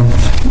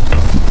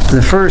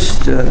 The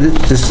first,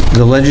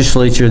 the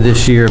legislature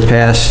this year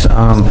passed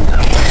on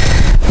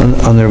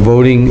their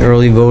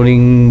early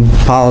voting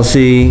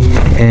policy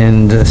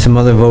and some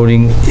other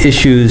voting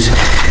issues.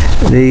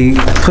 they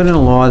put in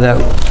a law that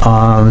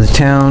the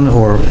town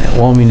or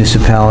all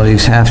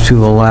municipalities have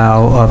to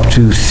allow up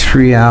to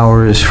 3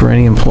 hours for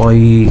any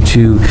employee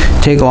to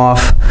take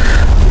off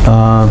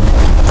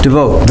to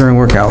vote during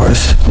work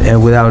hours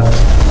without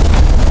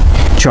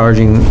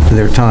charging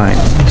their time.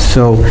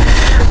 So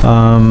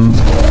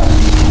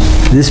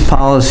this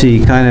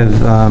policy kind of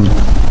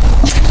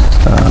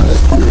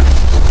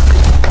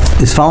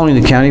is following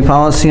the county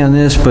policy on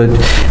this, but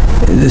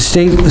the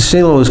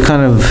state law is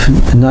kind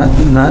of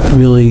not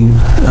really,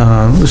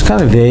 it was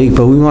kind of vague,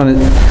 but we wanted,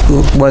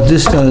 what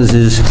this does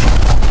is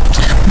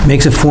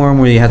makes a form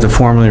where you have to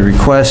formally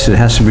request. It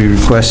has to be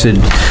requested,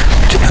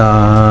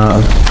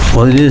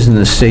 well, it is in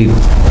the state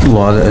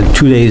law,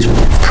 2 days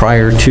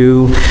prior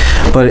to,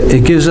 but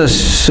it gives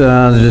us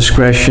the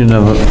discretion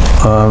of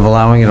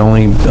allowing it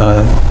only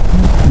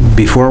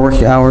before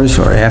work hours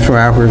or after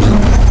hours,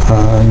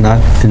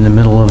 not in the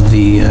middle of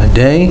the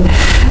day,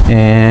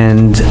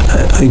 and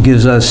it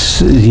gives us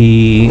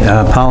the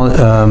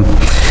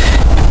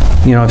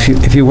you know,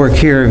 if you work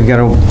here, if you got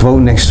to vote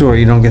next door,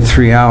 you don't get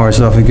 3 hours,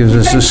 so if it gives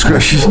us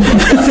discretion.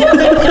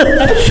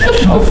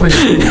 Hopefully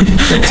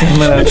 15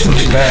 minutes will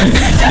be back.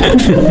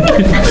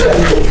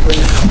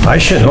 I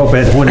should hope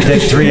it wouldn't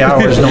take 3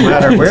 hours no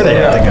matter where they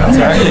have to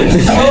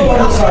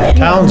go.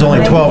 Town's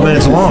only 12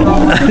 minutes long.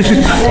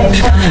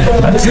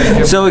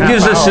 So it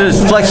gives us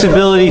this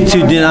flexibility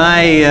to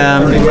deny,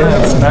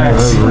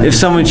 if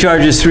someone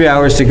charges 3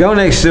 hours to go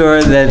next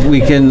door, that we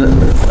can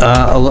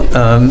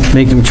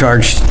make them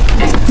charge,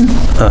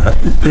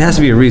 it has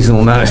to be a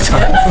reasonable amount of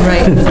time.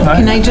 Right.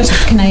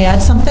 Can I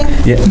add something?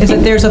 Yeah. Is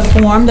that there's a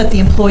form that the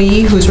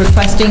employee who's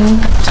requesting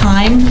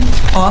time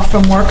off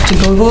from work to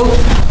go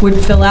vote would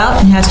fill out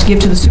and has to give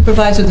to the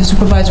supervisor. The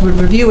supervisor would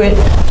review it,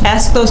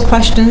 ask those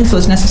questions,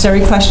 those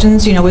necessary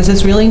questions, you know, is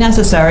this really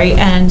necessary,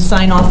 and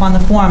sign off on the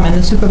form. And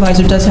the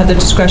supervisor does have the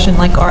discretion,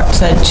 like Art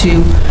said,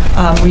 to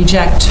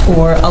reject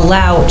or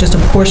allow just a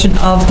portion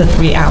of the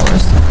 3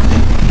 hours.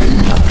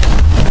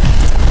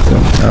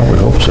 I would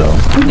hope so.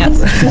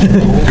 Yes.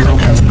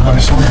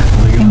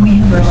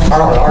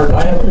 Art,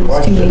 I have a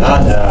question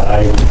on that.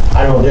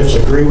 I don't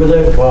disagree with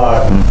it,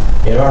 but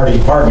in our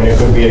department, it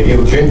could be a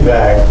huge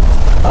impact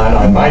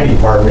on my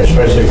department,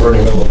 especially if we're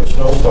in the middle of a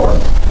snowstorm.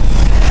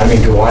 I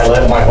mean, do I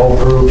let my whole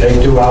crew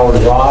take 2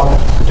 hours off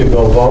to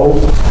go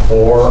vote,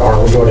 or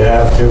are we going to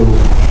have to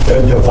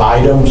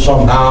divide them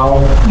somehow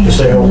to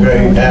say,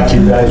 okay, half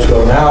you guys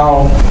go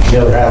now,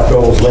 the other half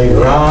goes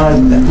later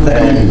on?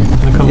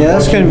 Yeah,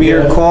 that's going to be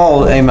your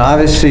call. I mean,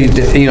 obviously,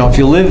 you know, if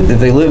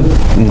they live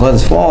in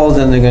Glens Falls,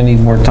 then they're going to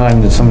need more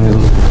time than somebody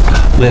who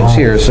lives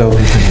here. So,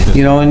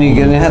 you know, and you're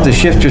going to have to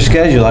shift your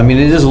schedule. I mean,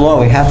 it is law.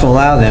 We have to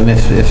allow them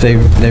if they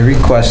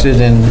request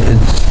it, and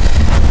it's.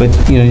 But,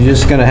 you know, you're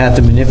just going to have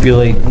to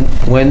manipulate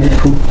when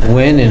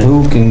and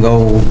who can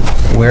go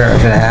where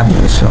if it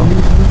happens, so.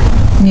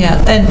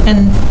 Yeah,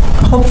 and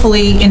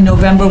hopefully in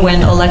November,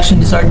 when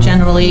elections are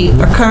generally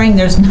occurring,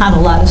 there's not a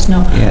lot of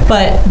snow. Yeah.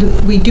 But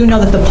we do know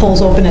that the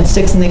polls open at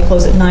 6 and they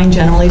close at 9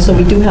 generally, so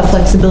we do have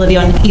flexibility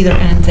on either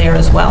end there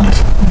as well.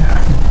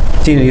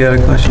 Tina, you had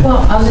a question?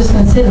 Well, I was just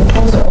going to say the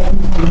polls are open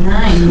from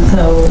 9,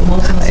 so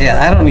most of us... Yeah,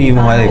 I don't even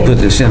know why they put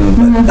this in,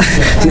 but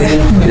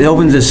it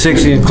opens at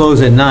 6 and it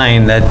closes at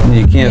 9, that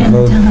you can't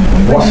vote.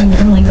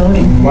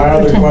 My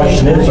other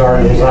question is,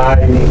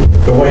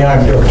 the way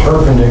I'm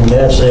interpreting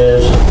this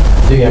is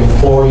the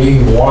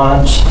employee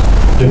wants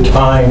the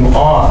time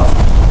off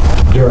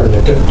during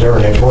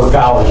its work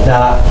hours,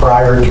 not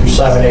prior to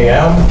 7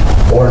 a.m.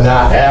 or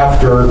not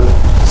after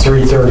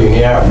 3:30 in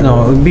the afternoon.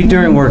 No, it would be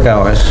during work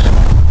hours.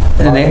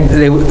 And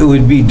it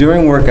would be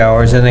during work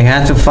hours, and they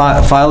had to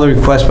file the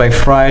request by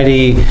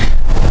Friday,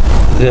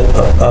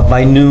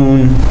 by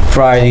noon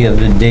Friday of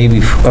the day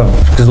before,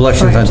 because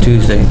election's on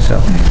Tuesday, so.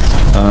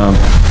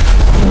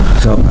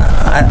 So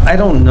I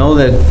don't know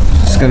that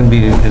it's going to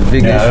be a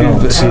big issue. I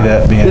don't see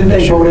that being Didn't an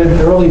they issue. vote in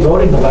early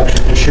voting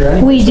election this year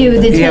anyway? We do,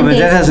 the 10 days. Yeah, but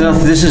that has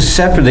enough, this is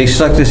separate, they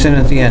stuck this in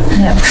at the end.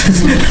 Yep.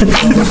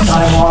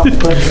 Time off,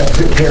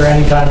 couldn't care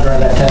any time during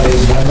that 10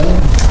 days window?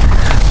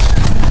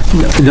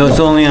 No, it's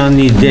only on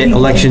the day,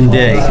 election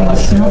day.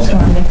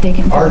 Snowstorm, if they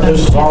can. Art,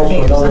 this is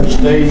also another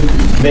state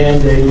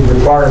mandated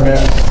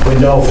requirement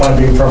with no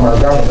funding from our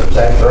government, is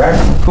that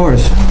correct? Of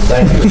course.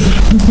 Thank you.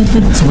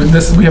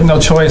 So we have no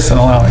choice in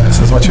allowing this,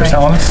 is what you're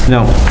telling us?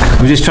 No,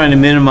 we're just trying to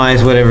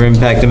minimize whatever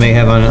impact it may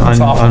have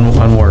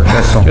on work,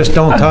 that's all. Just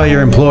don't tell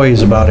your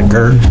employees about it,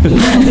 Kurt.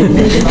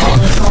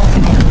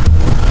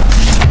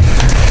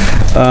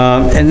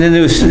 And then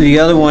there's the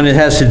other one, it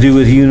has to do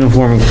with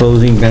uniform and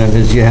clothing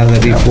benefits. You have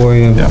that before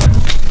you? Yeah.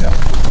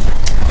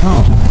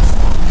 Oh.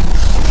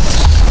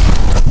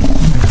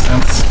 Makes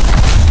sense.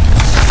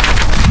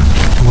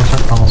 What's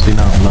our policy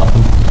now?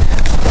 Nothing?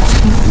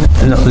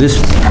 No,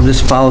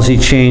 this policy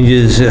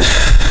changes if,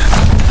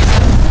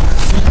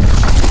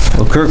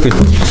 well, Kirk could,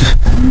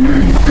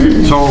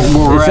 So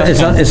we're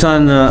asking, it's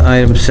on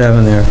item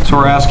 7 there. so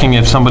we're asking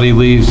if somebody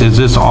leaves, is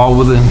this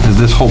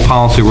whole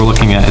policy we're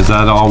looking at, is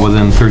that all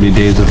within 30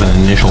 days of an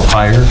initial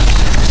hire?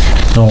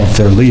 No, if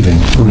they're leaving.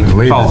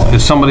 So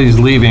if somebody's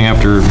leaving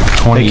after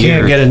 20 They years.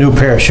 can't get a new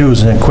pair of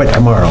shoes and then quit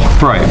tomorrow.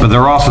 Right, but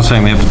they're also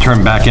saying they have to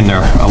turn back in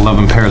their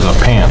 11 pairs of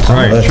pants.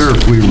 I'm not sure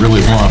if we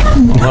really want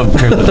 11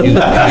 pairs of used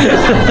pants.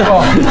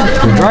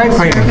 The dry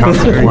cleaning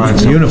company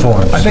wants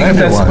Uniforms. I think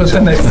that's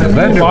within,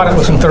 they bought it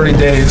within 30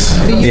 days.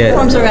 The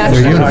uniforms are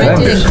actually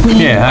rented and cleaned.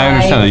 Yeah, I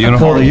understand the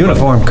uniform. Well, the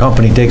uniform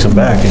company takes them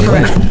back.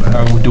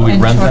 Do we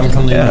rent them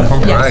from the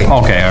uniform? Yes.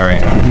 Okay, all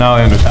right. Now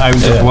I understand. I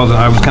just wasn't,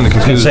 I was kind of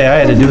confused. Say, I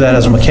had to do that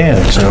as a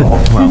mechanic, so.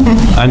 Well,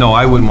 I know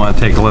I wouldn't want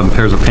to take 11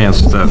 pairs of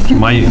pants that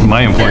my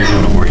employees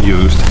were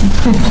used.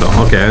 So,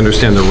 okay, I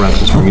understand the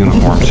rentals from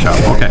uniform shop,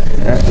 okay.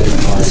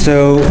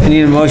 So, I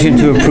need a motion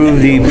to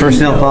approve the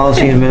personnel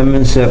policy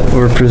amendments that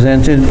were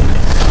presented.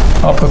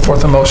 I'll put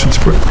forth a motion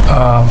to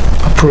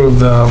approve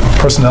the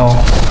personnel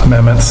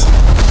amendments.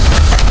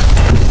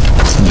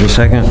 Is there a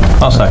second?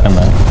 I'll second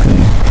that.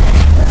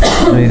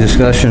 Any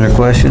discussion or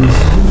questions?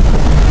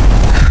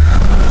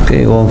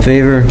 Okay, all in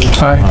favor?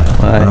 Aye.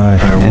 Aye.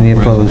 Any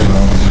opposed?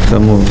 So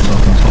moved.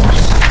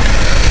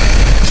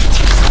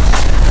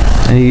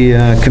 Any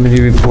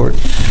committee reports?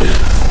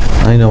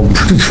 I know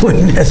Bruce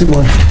Wayne has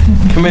one.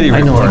 Committee I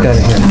know, I got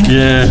it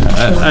here.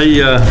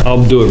 Yeah,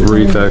 I'll do it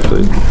brief,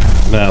 actually.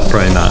 No,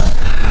 probably not.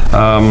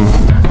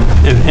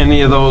 If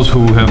any of those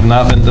who have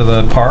not been to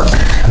the park,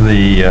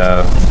 the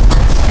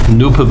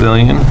new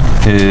pavilion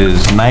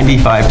is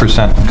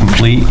 95%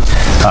 complete.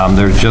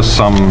 There's just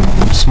some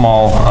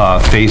small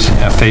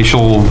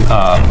facial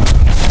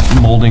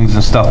moldings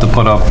and stuff to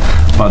put up,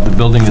 but the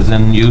building is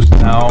in use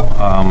now.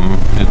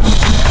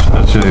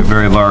 It's a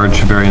very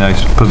large, very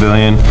nice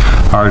pavilion.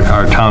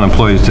 Our town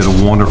employees did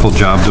a wonderful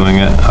job doing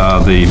it.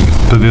 The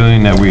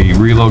pavilion that we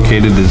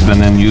relocated has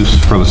been in use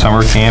for the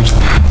summer camps,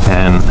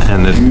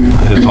 and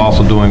it is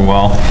also doing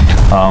well.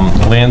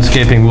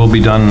 Landscaping will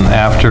be done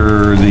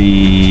after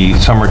the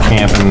summer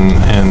camp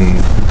and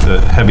the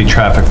heavy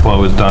traffic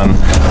flow is done.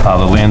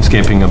 The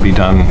landscaping will be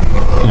done,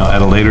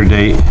 at a later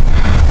date.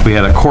 We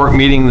had a court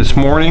meeting this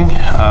morning.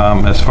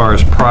 As far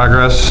as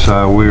progress,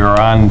 we are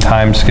on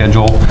time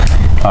schedule.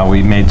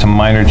 We made some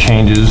minor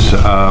changes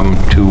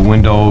to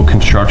window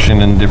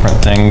construction and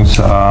different things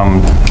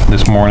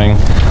this morning.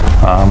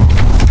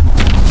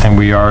 And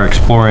we are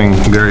exploring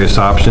various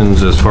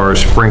options as far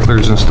as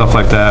sprinklers and stuff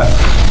like that.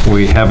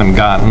 We haven't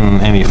gotten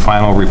any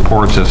final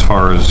reports as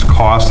far as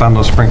cost on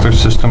those sprinkler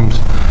systems.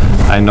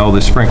 I know the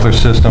sprinkler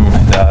system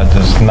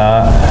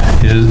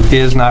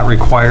is not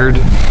required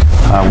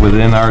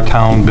within our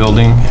town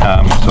building,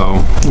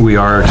 so we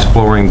are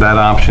exploring that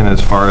option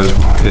as far as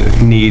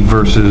need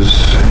versus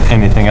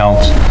anything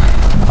else.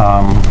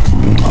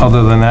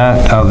 Other than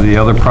that, the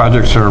other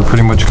projects are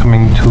pretty much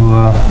coming to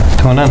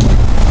an end.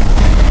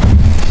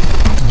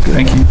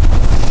 Thank you.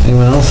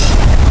 Anyone else?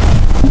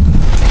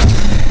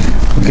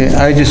 Okay,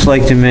 I'd just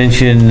like to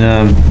mention,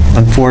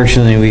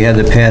 unfortunately, we had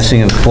the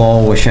passing of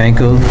Paul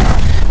Washenko.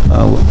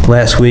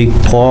 Last week,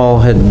 Paul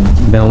had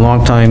been a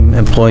longtime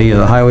employee of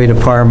the Highway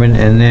Department,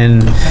 and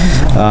then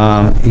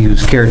he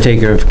was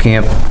caretaker of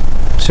Camp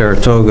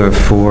Saratoga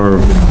for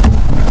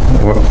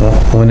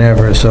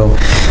whenever. So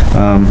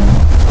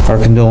our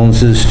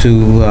condolences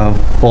to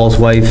Paul's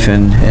wife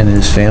and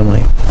his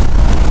family.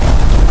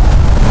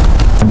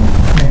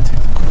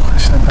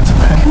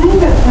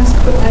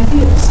 I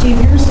think, Steve,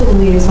 you're still the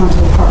liaison to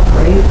the park,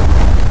 right?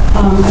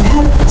 I've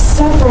had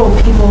several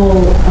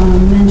people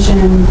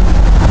mention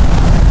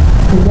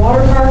the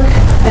water park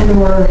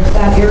and/or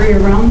that area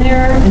around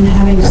there and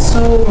having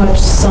so much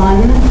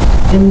sun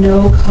and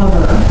no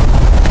cover,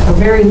 or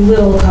very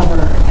little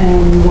cover,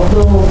 and what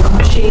little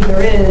shade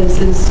there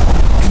is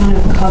kind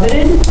of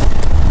coveted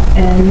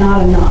and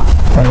not enough.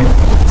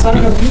 Right. So I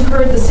don't know if you've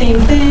heard the same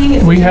thing,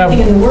 if We there's have-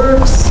 anything in the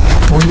works.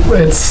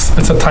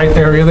 It's a tight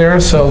area there,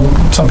 so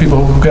some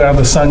people who get out of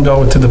the sun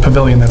go to the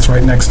pavilion that's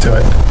right next to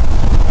it.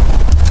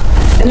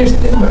 And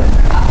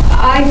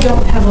I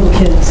don't have little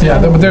kids. Yeah,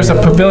 but there's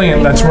a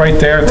pavilion that's right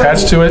there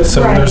attached to it,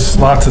 so there's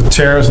lots of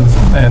chairs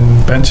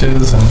and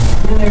benches and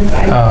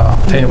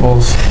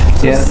tables.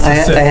 Yeah,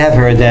 I have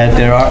heard that.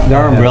 There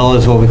are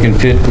umbrellas where we can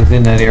fit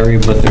within that area,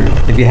 but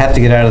if you have to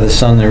get out of the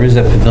sun, there is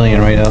a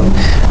pavilion right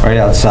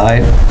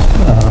outside.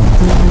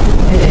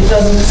 It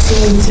doesn't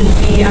seem to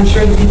be, I'm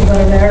sure the people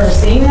that are there are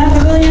seeing that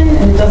pavilion,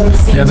 and it doesn't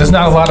seem. Yeah, there's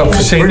not a lot of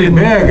Pretty shade.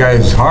 big,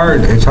 it's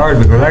hard because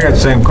I got the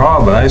same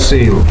call, but I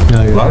see a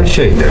lot of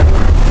shade there.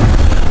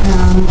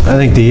 I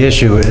think the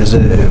issue is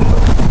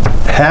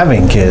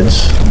having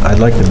kids, I'd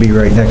like to be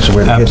right next to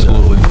where the kids are.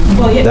 Absolutely.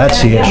 Well, yeah,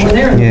 That's the yeah, issue. when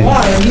they're in the Yeah.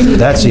 water, you need.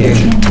 That's the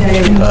issue.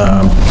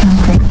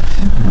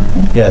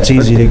 Yeah, it's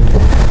easy to,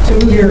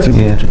 To move your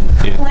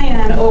Yeah.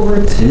 plan over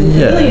to the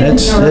yeah, pavilion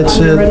it's or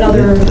under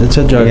another. a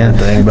judgment Yeah.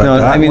 thing, but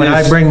No, I mean, when I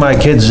there's- bring my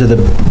kids to the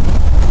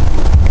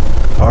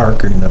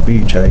park and the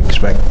beach, I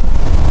expect,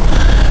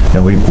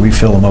 we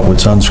fill them up with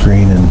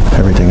sunscreen and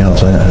everything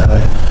else.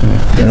 I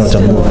know it's a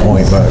moot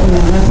point, but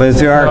But if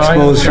they are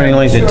exposed for any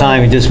length of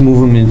time, you just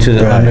move them into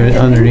the Right. We don't need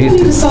underneath.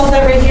 to solve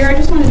that right here, I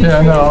just want to be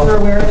Yeah, sure no. that we're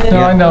aware of it.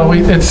 No, I know,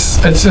 it's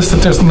just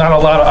that there's not a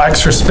lot of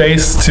extra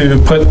space to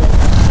put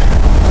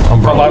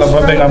a lot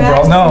of big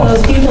umbrellas, no.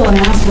 Those people and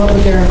ask what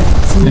would their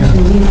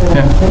solution be for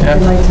Yeah, that yeah.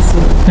 they'd like to see.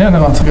 Yeah,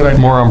 no, that's a good idea.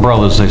 More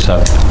umbrellas, they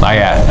said.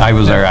 I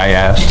was there, I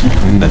asked.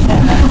 And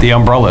the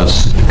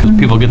umbrellas, because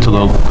people get to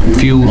the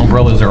few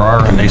umbrellas there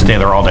are, and they stay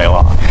there all day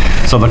long.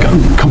 So the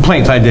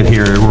complaints I did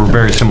here were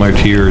very similar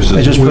to yours.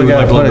 I just We would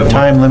gotta like put little a bit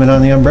more- time limit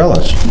on the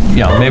umbrellas.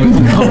 Yeah, maybe,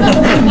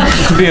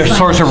 could be a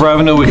source of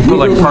revenue, we could put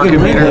like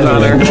parking meters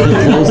on there.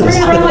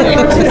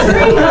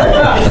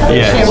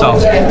 Yeah, so,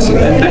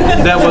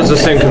 that was the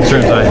same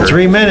concerns I heard.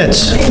 3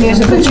 minutes.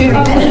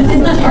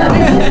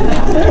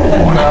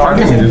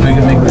 Parking meters, we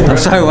could make. I'm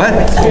sorry, what?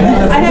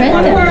 I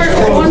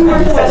have one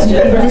more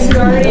question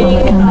regarding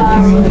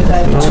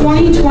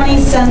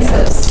 2020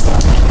 census.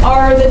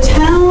 Are the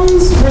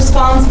towns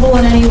responsible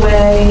in any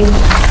way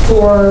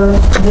for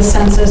the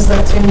census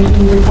that's going to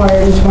be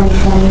required in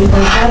 2020? Or is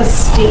that a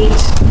state?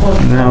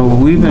 No,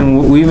 we've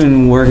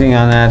been working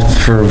on that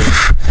for,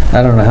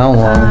 I don't know how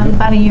long.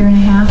 About a year and a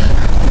half.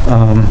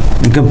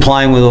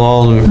 Complying with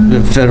all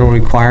the federal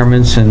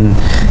requirements and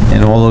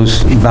all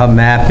those, about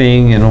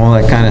mapping and all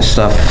that kind of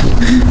stuff,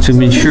 to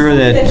ensure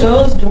That that,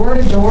 goes door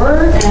to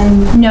door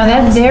and... No,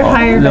 they're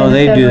hired by no, the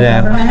they do federal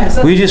that.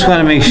 government. We just want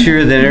to make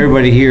sure that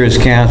everybody here is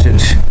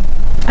counted.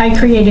 I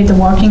created the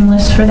walking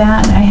list for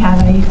that. I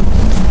have a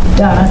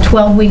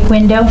 12-week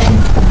window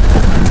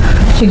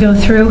to go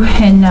through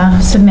and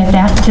submit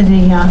that to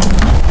the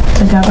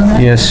government.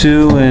 Yeah,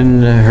 Sue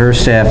and her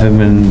staff have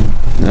been,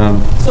 So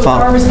it's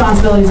our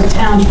responsibility as a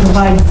town to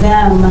provide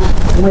them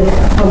with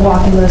the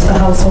walking list, the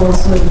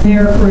households, so that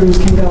their crews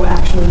can go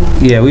actually.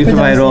 yeah, we For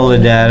provide those all the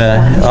data,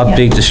 yeah.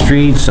 update the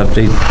streets,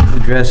 update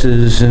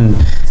addresses, and,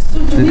 So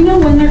do we know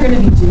when they're going to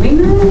be doing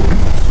that?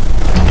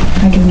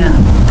 I do not.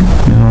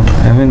 I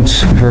haven't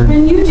heard.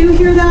 When you do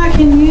hear that,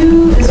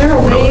 is there a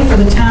way for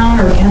the town,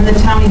 or can the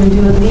town even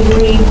do it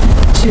legally,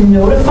 to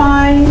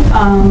notify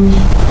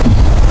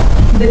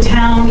the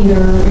town, either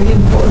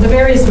the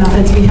various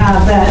methods we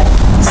have that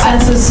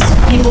census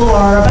people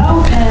are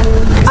about and...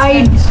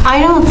 I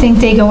don't think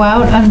they go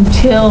out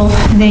until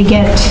they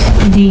get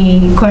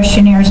the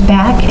questionnaires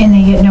back and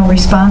they get no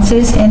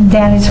responses, and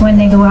that is when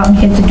they go out and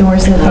hit the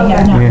doors that they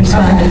have not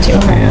responded to.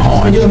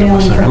 They do a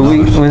mailing for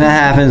When that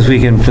happens, we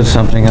can put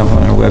something up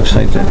on our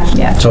website that,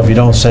 Yeah. So if you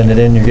don't send it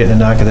in, you're getting a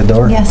knock at the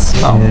door? Yes.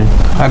 Oh,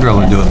 I'd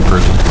rather do it in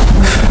person.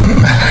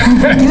 We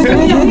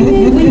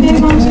may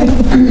want to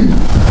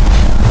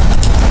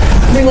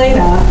relay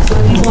that so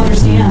that people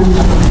understand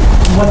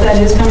what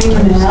that is coming in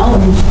the mail,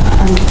 and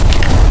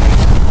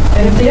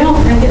if they don't,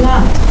 they're going to get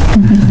knocked.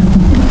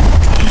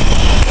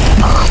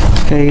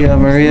 okay,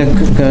 Maria,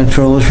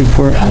 Controller's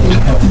report.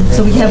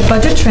 So we have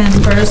budget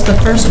transfers. The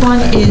first one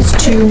is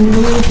to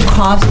move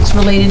costs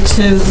related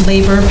to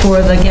labor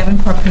for the Gavin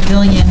Park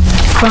Pavilion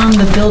from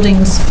the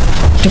Buildings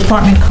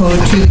Department Code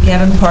to the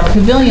Gavin Park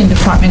Pavilion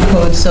Department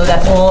Code, so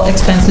that all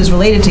expenses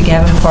related to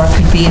Gavin Park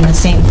could be in the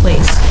same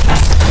place.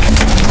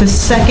 The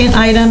second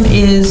item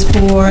is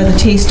for the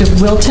Taste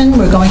of Wilton.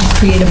 We're going to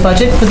create a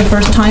budget for the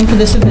first time for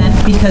this event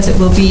because it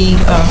will be,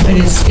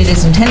 it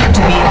is intended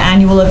to be an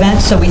annual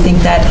event, so we think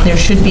that there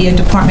should be a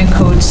department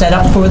code set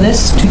up for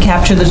this to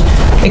capture the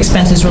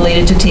expenses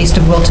related to Taste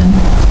of Wilton.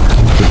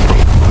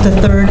 The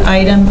third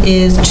item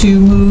is to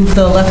move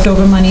the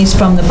leftover monies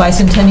from the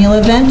bicentennial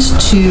event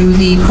to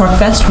the Park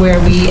Fest,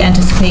 where we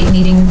anticipate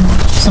needing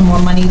some more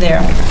money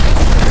there.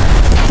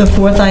 The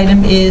fourth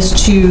item is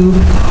to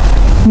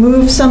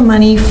move some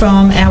money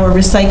from our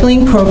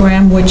recycling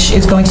program, which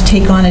is going to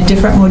take on a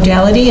different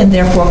modality and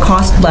therefore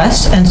cost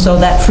less, and so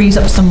that frees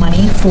up some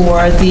money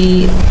for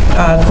the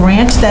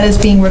grant that is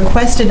being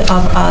requested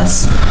of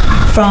us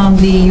from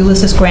the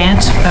Ulysses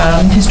Grant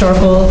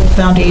Historical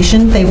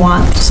Foundation. They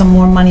want some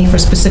more money for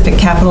specific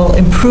capital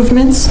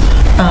improvements,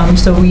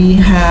 so we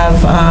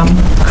have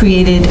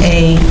created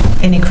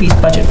an increased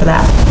budget for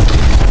that.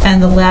 And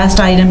the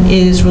last item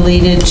is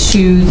related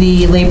to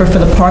the labor for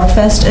the Park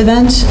Fest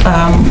event.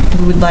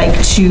 We would like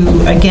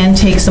to, again,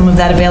 take some of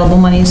that available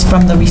monies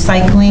from the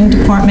recycling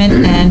department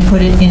and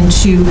put it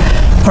into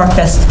Park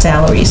Fest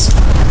salaries.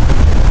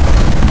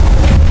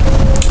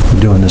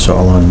 Doing this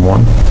all on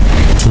one?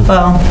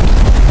 Well,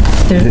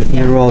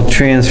 They're all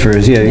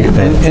transfers, yeah.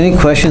 Any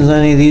questions on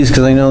any of these?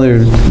 Because I know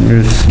there's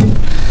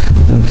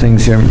some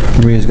things here.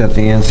 Maria's got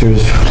the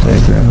answers.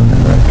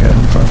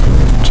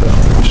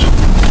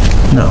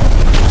 No,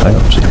 I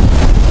don't see it.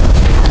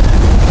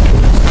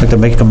 I'd like to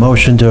make a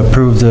motion to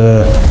approve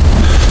the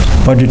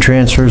budget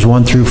transfers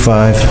 1 through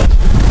 5.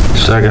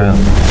 Second.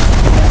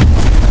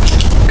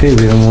 Okay,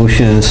 we have a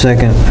motion and a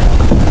second.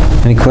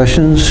 Any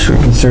questions or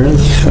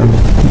concerns?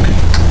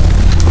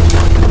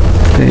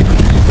 Okay,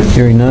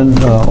 hearing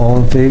none, all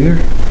in favor?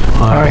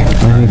 Aye.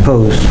 Any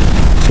opposed?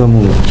 So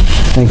moved.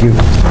 Thank you.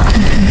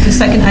 the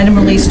second item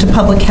relates to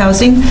public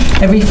housing.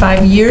 Every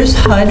 5 years,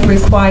 HUD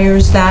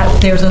requires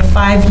that there's a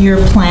 5-year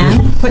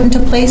plan put into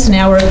place, and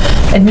our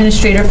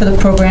administrator for the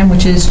program,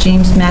 which is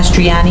James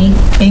Mastriani,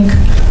 Inc.,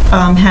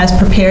 has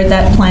prepared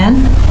that plan.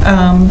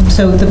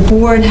 So the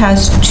board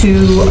has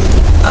to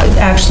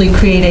actually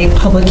create a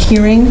public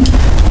hearing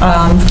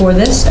for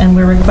this, and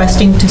we're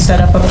requesting to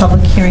set up a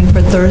public hearing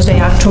for Thursday,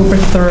 October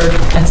 3rd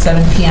at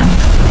 7 p.m.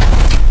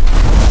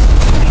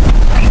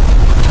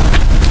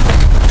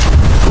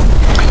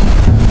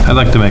 I'd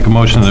like to make a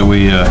motion that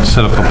we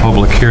set up a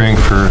public hearing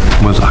for,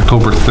 was it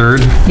October 3rd?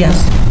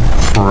 Yes.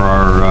 For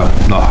our,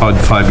 the HUD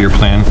 5-year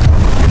plan.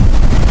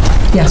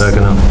 Yes.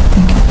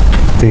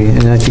 Okay,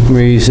 and I think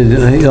Marie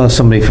said,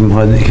 somebody from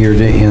HUD here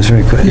to answer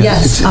any questions.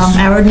 Yes,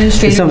 our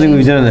administrator. It's something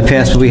we've done in the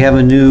past, but we have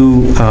a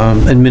new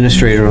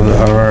administrator of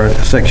our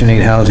Section 8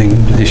 housing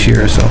this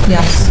year, so.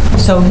 Yes,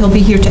 so he'll be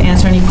here to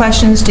answer any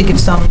questions, to give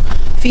some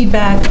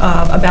feedback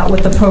about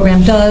what the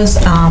program does,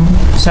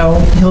 so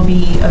he'll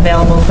be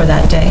available for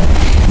that day.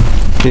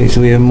 Okay,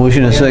 so we have a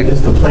motion and a second.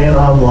 Is the plan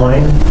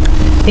online?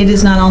 It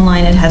is not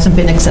online, it hasn't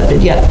been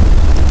accepted yet,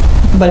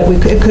 but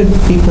it could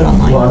be put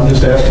online. Well, I'm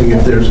just asking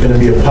if there's going to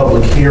be a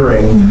public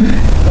hearing.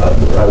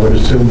 I would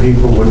assume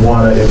people would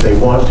want to, if they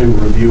want to,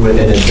 review it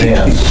in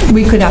advance.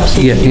 We could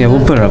absolutely. Yeah,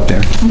 we'll put it up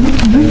there.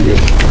 Thank you.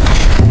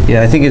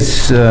 Yeah, I think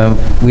it's,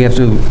 we have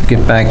to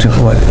get back to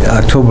what,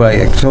 October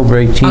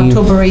 18th?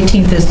 October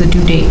 18th is the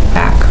due date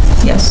back,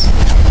 yes.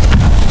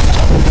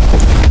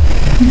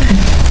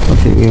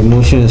 Okay, we have a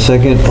motion and a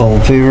second. All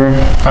in favor?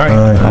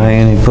 Aye.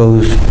 Any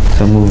opposed?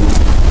 So moved.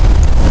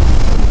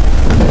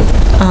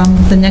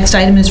 The next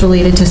item is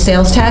related to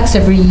sales tax.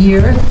 Every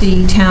year,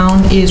 the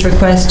town is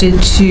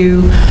requested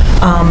to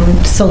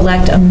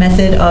select a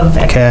method of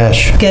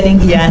Cash.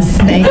 getting, yes,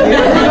 thank you.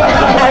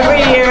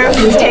 Every year,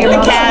 we take the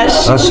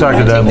cash. I'll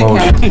second that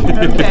motion. Okay.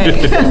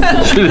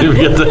 Didn't even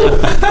get that.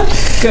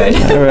 Good.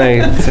 All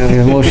right, so we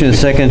have a motion and a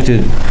second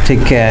to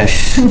take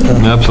cash.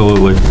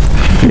 Absolutely.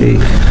 Okay,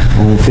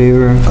 all in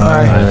favor?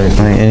 Aye.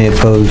 Any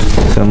opposed?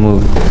 So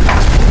moved.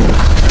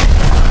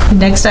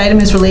 Next item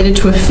is related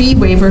to a fee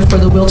waiver for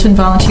the Wilton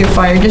Volunteer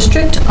Fire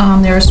District.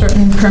 There are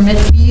certain permit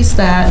fees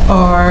that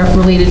are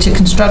related to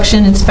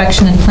construction,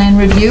 inspection, and plan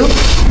review,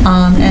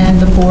 and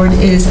the board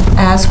is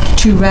asked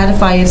to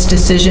ratify its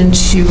decision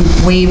to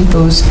waive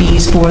those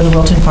fees for the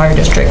Wilton Fire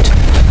District.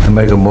 I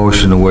make a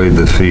motion to waive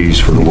the fees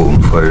for the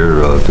Wilton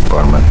Fire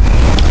Department,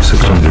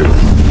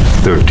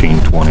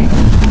 $613.20.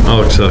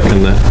 I'll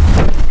second that.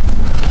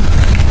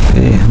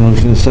 Okay,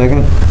 motion and a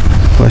second.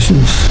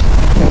 Questions?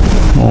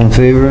 All in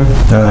favor?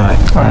 Aye.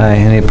 Aye.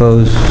 Any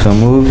opposed? So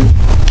moved.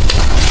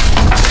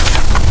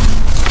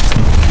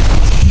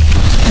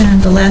 And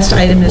the last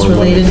item is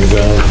related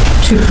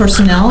to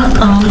personnel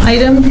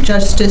item.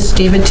 Justice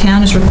David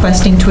Town is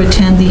requesting to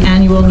attend the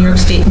annual New York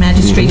State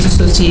Magistrates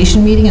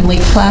Association meeting in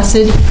Lake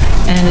Placid,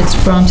 and it's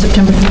from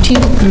September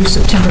 15th through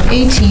September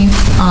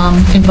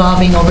 18th,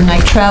 involving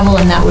overnight travel,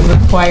 and that would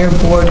require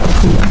board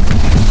approval.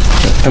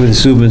 I would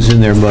assume it's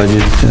in their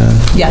budget.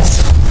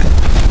 Yes.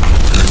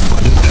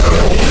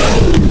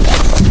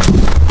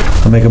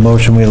 I'll make a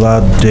motion, we allow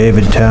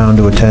David Town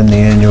to attend the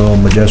annual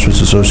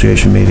Magistrates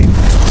Association meeting.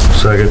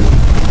 Second.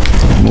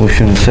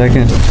 Motion and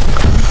second.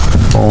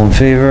 All in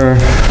favor?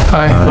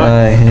 Aye.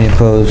 Aye. Any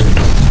opposed?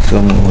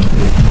 So moved.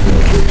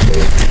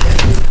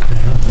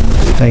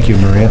 Thank you,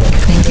 Maria.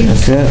 Thank you.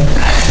 That's it.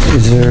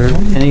 Is there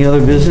any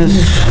other business?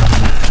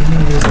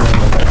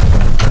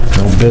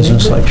 No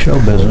business like show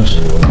business.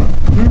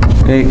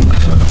 Okay,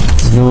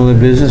 no other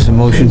business, a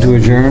motion to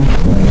adjourn?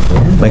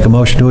 Make a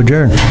motion to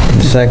adjourn.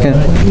 A second?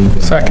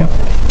 Second.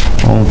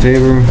 All in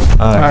favor?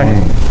 Aye.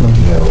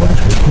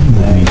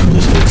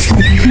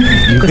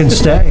 You can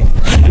stay.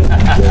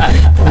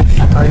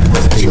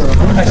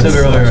 I said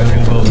earlier I was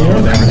going to vote no on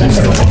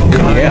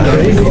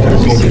everything.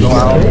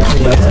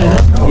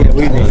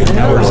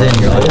 Hours in,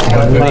 you're like,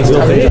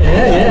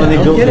 when they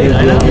built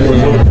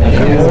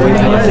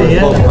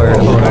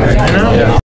it.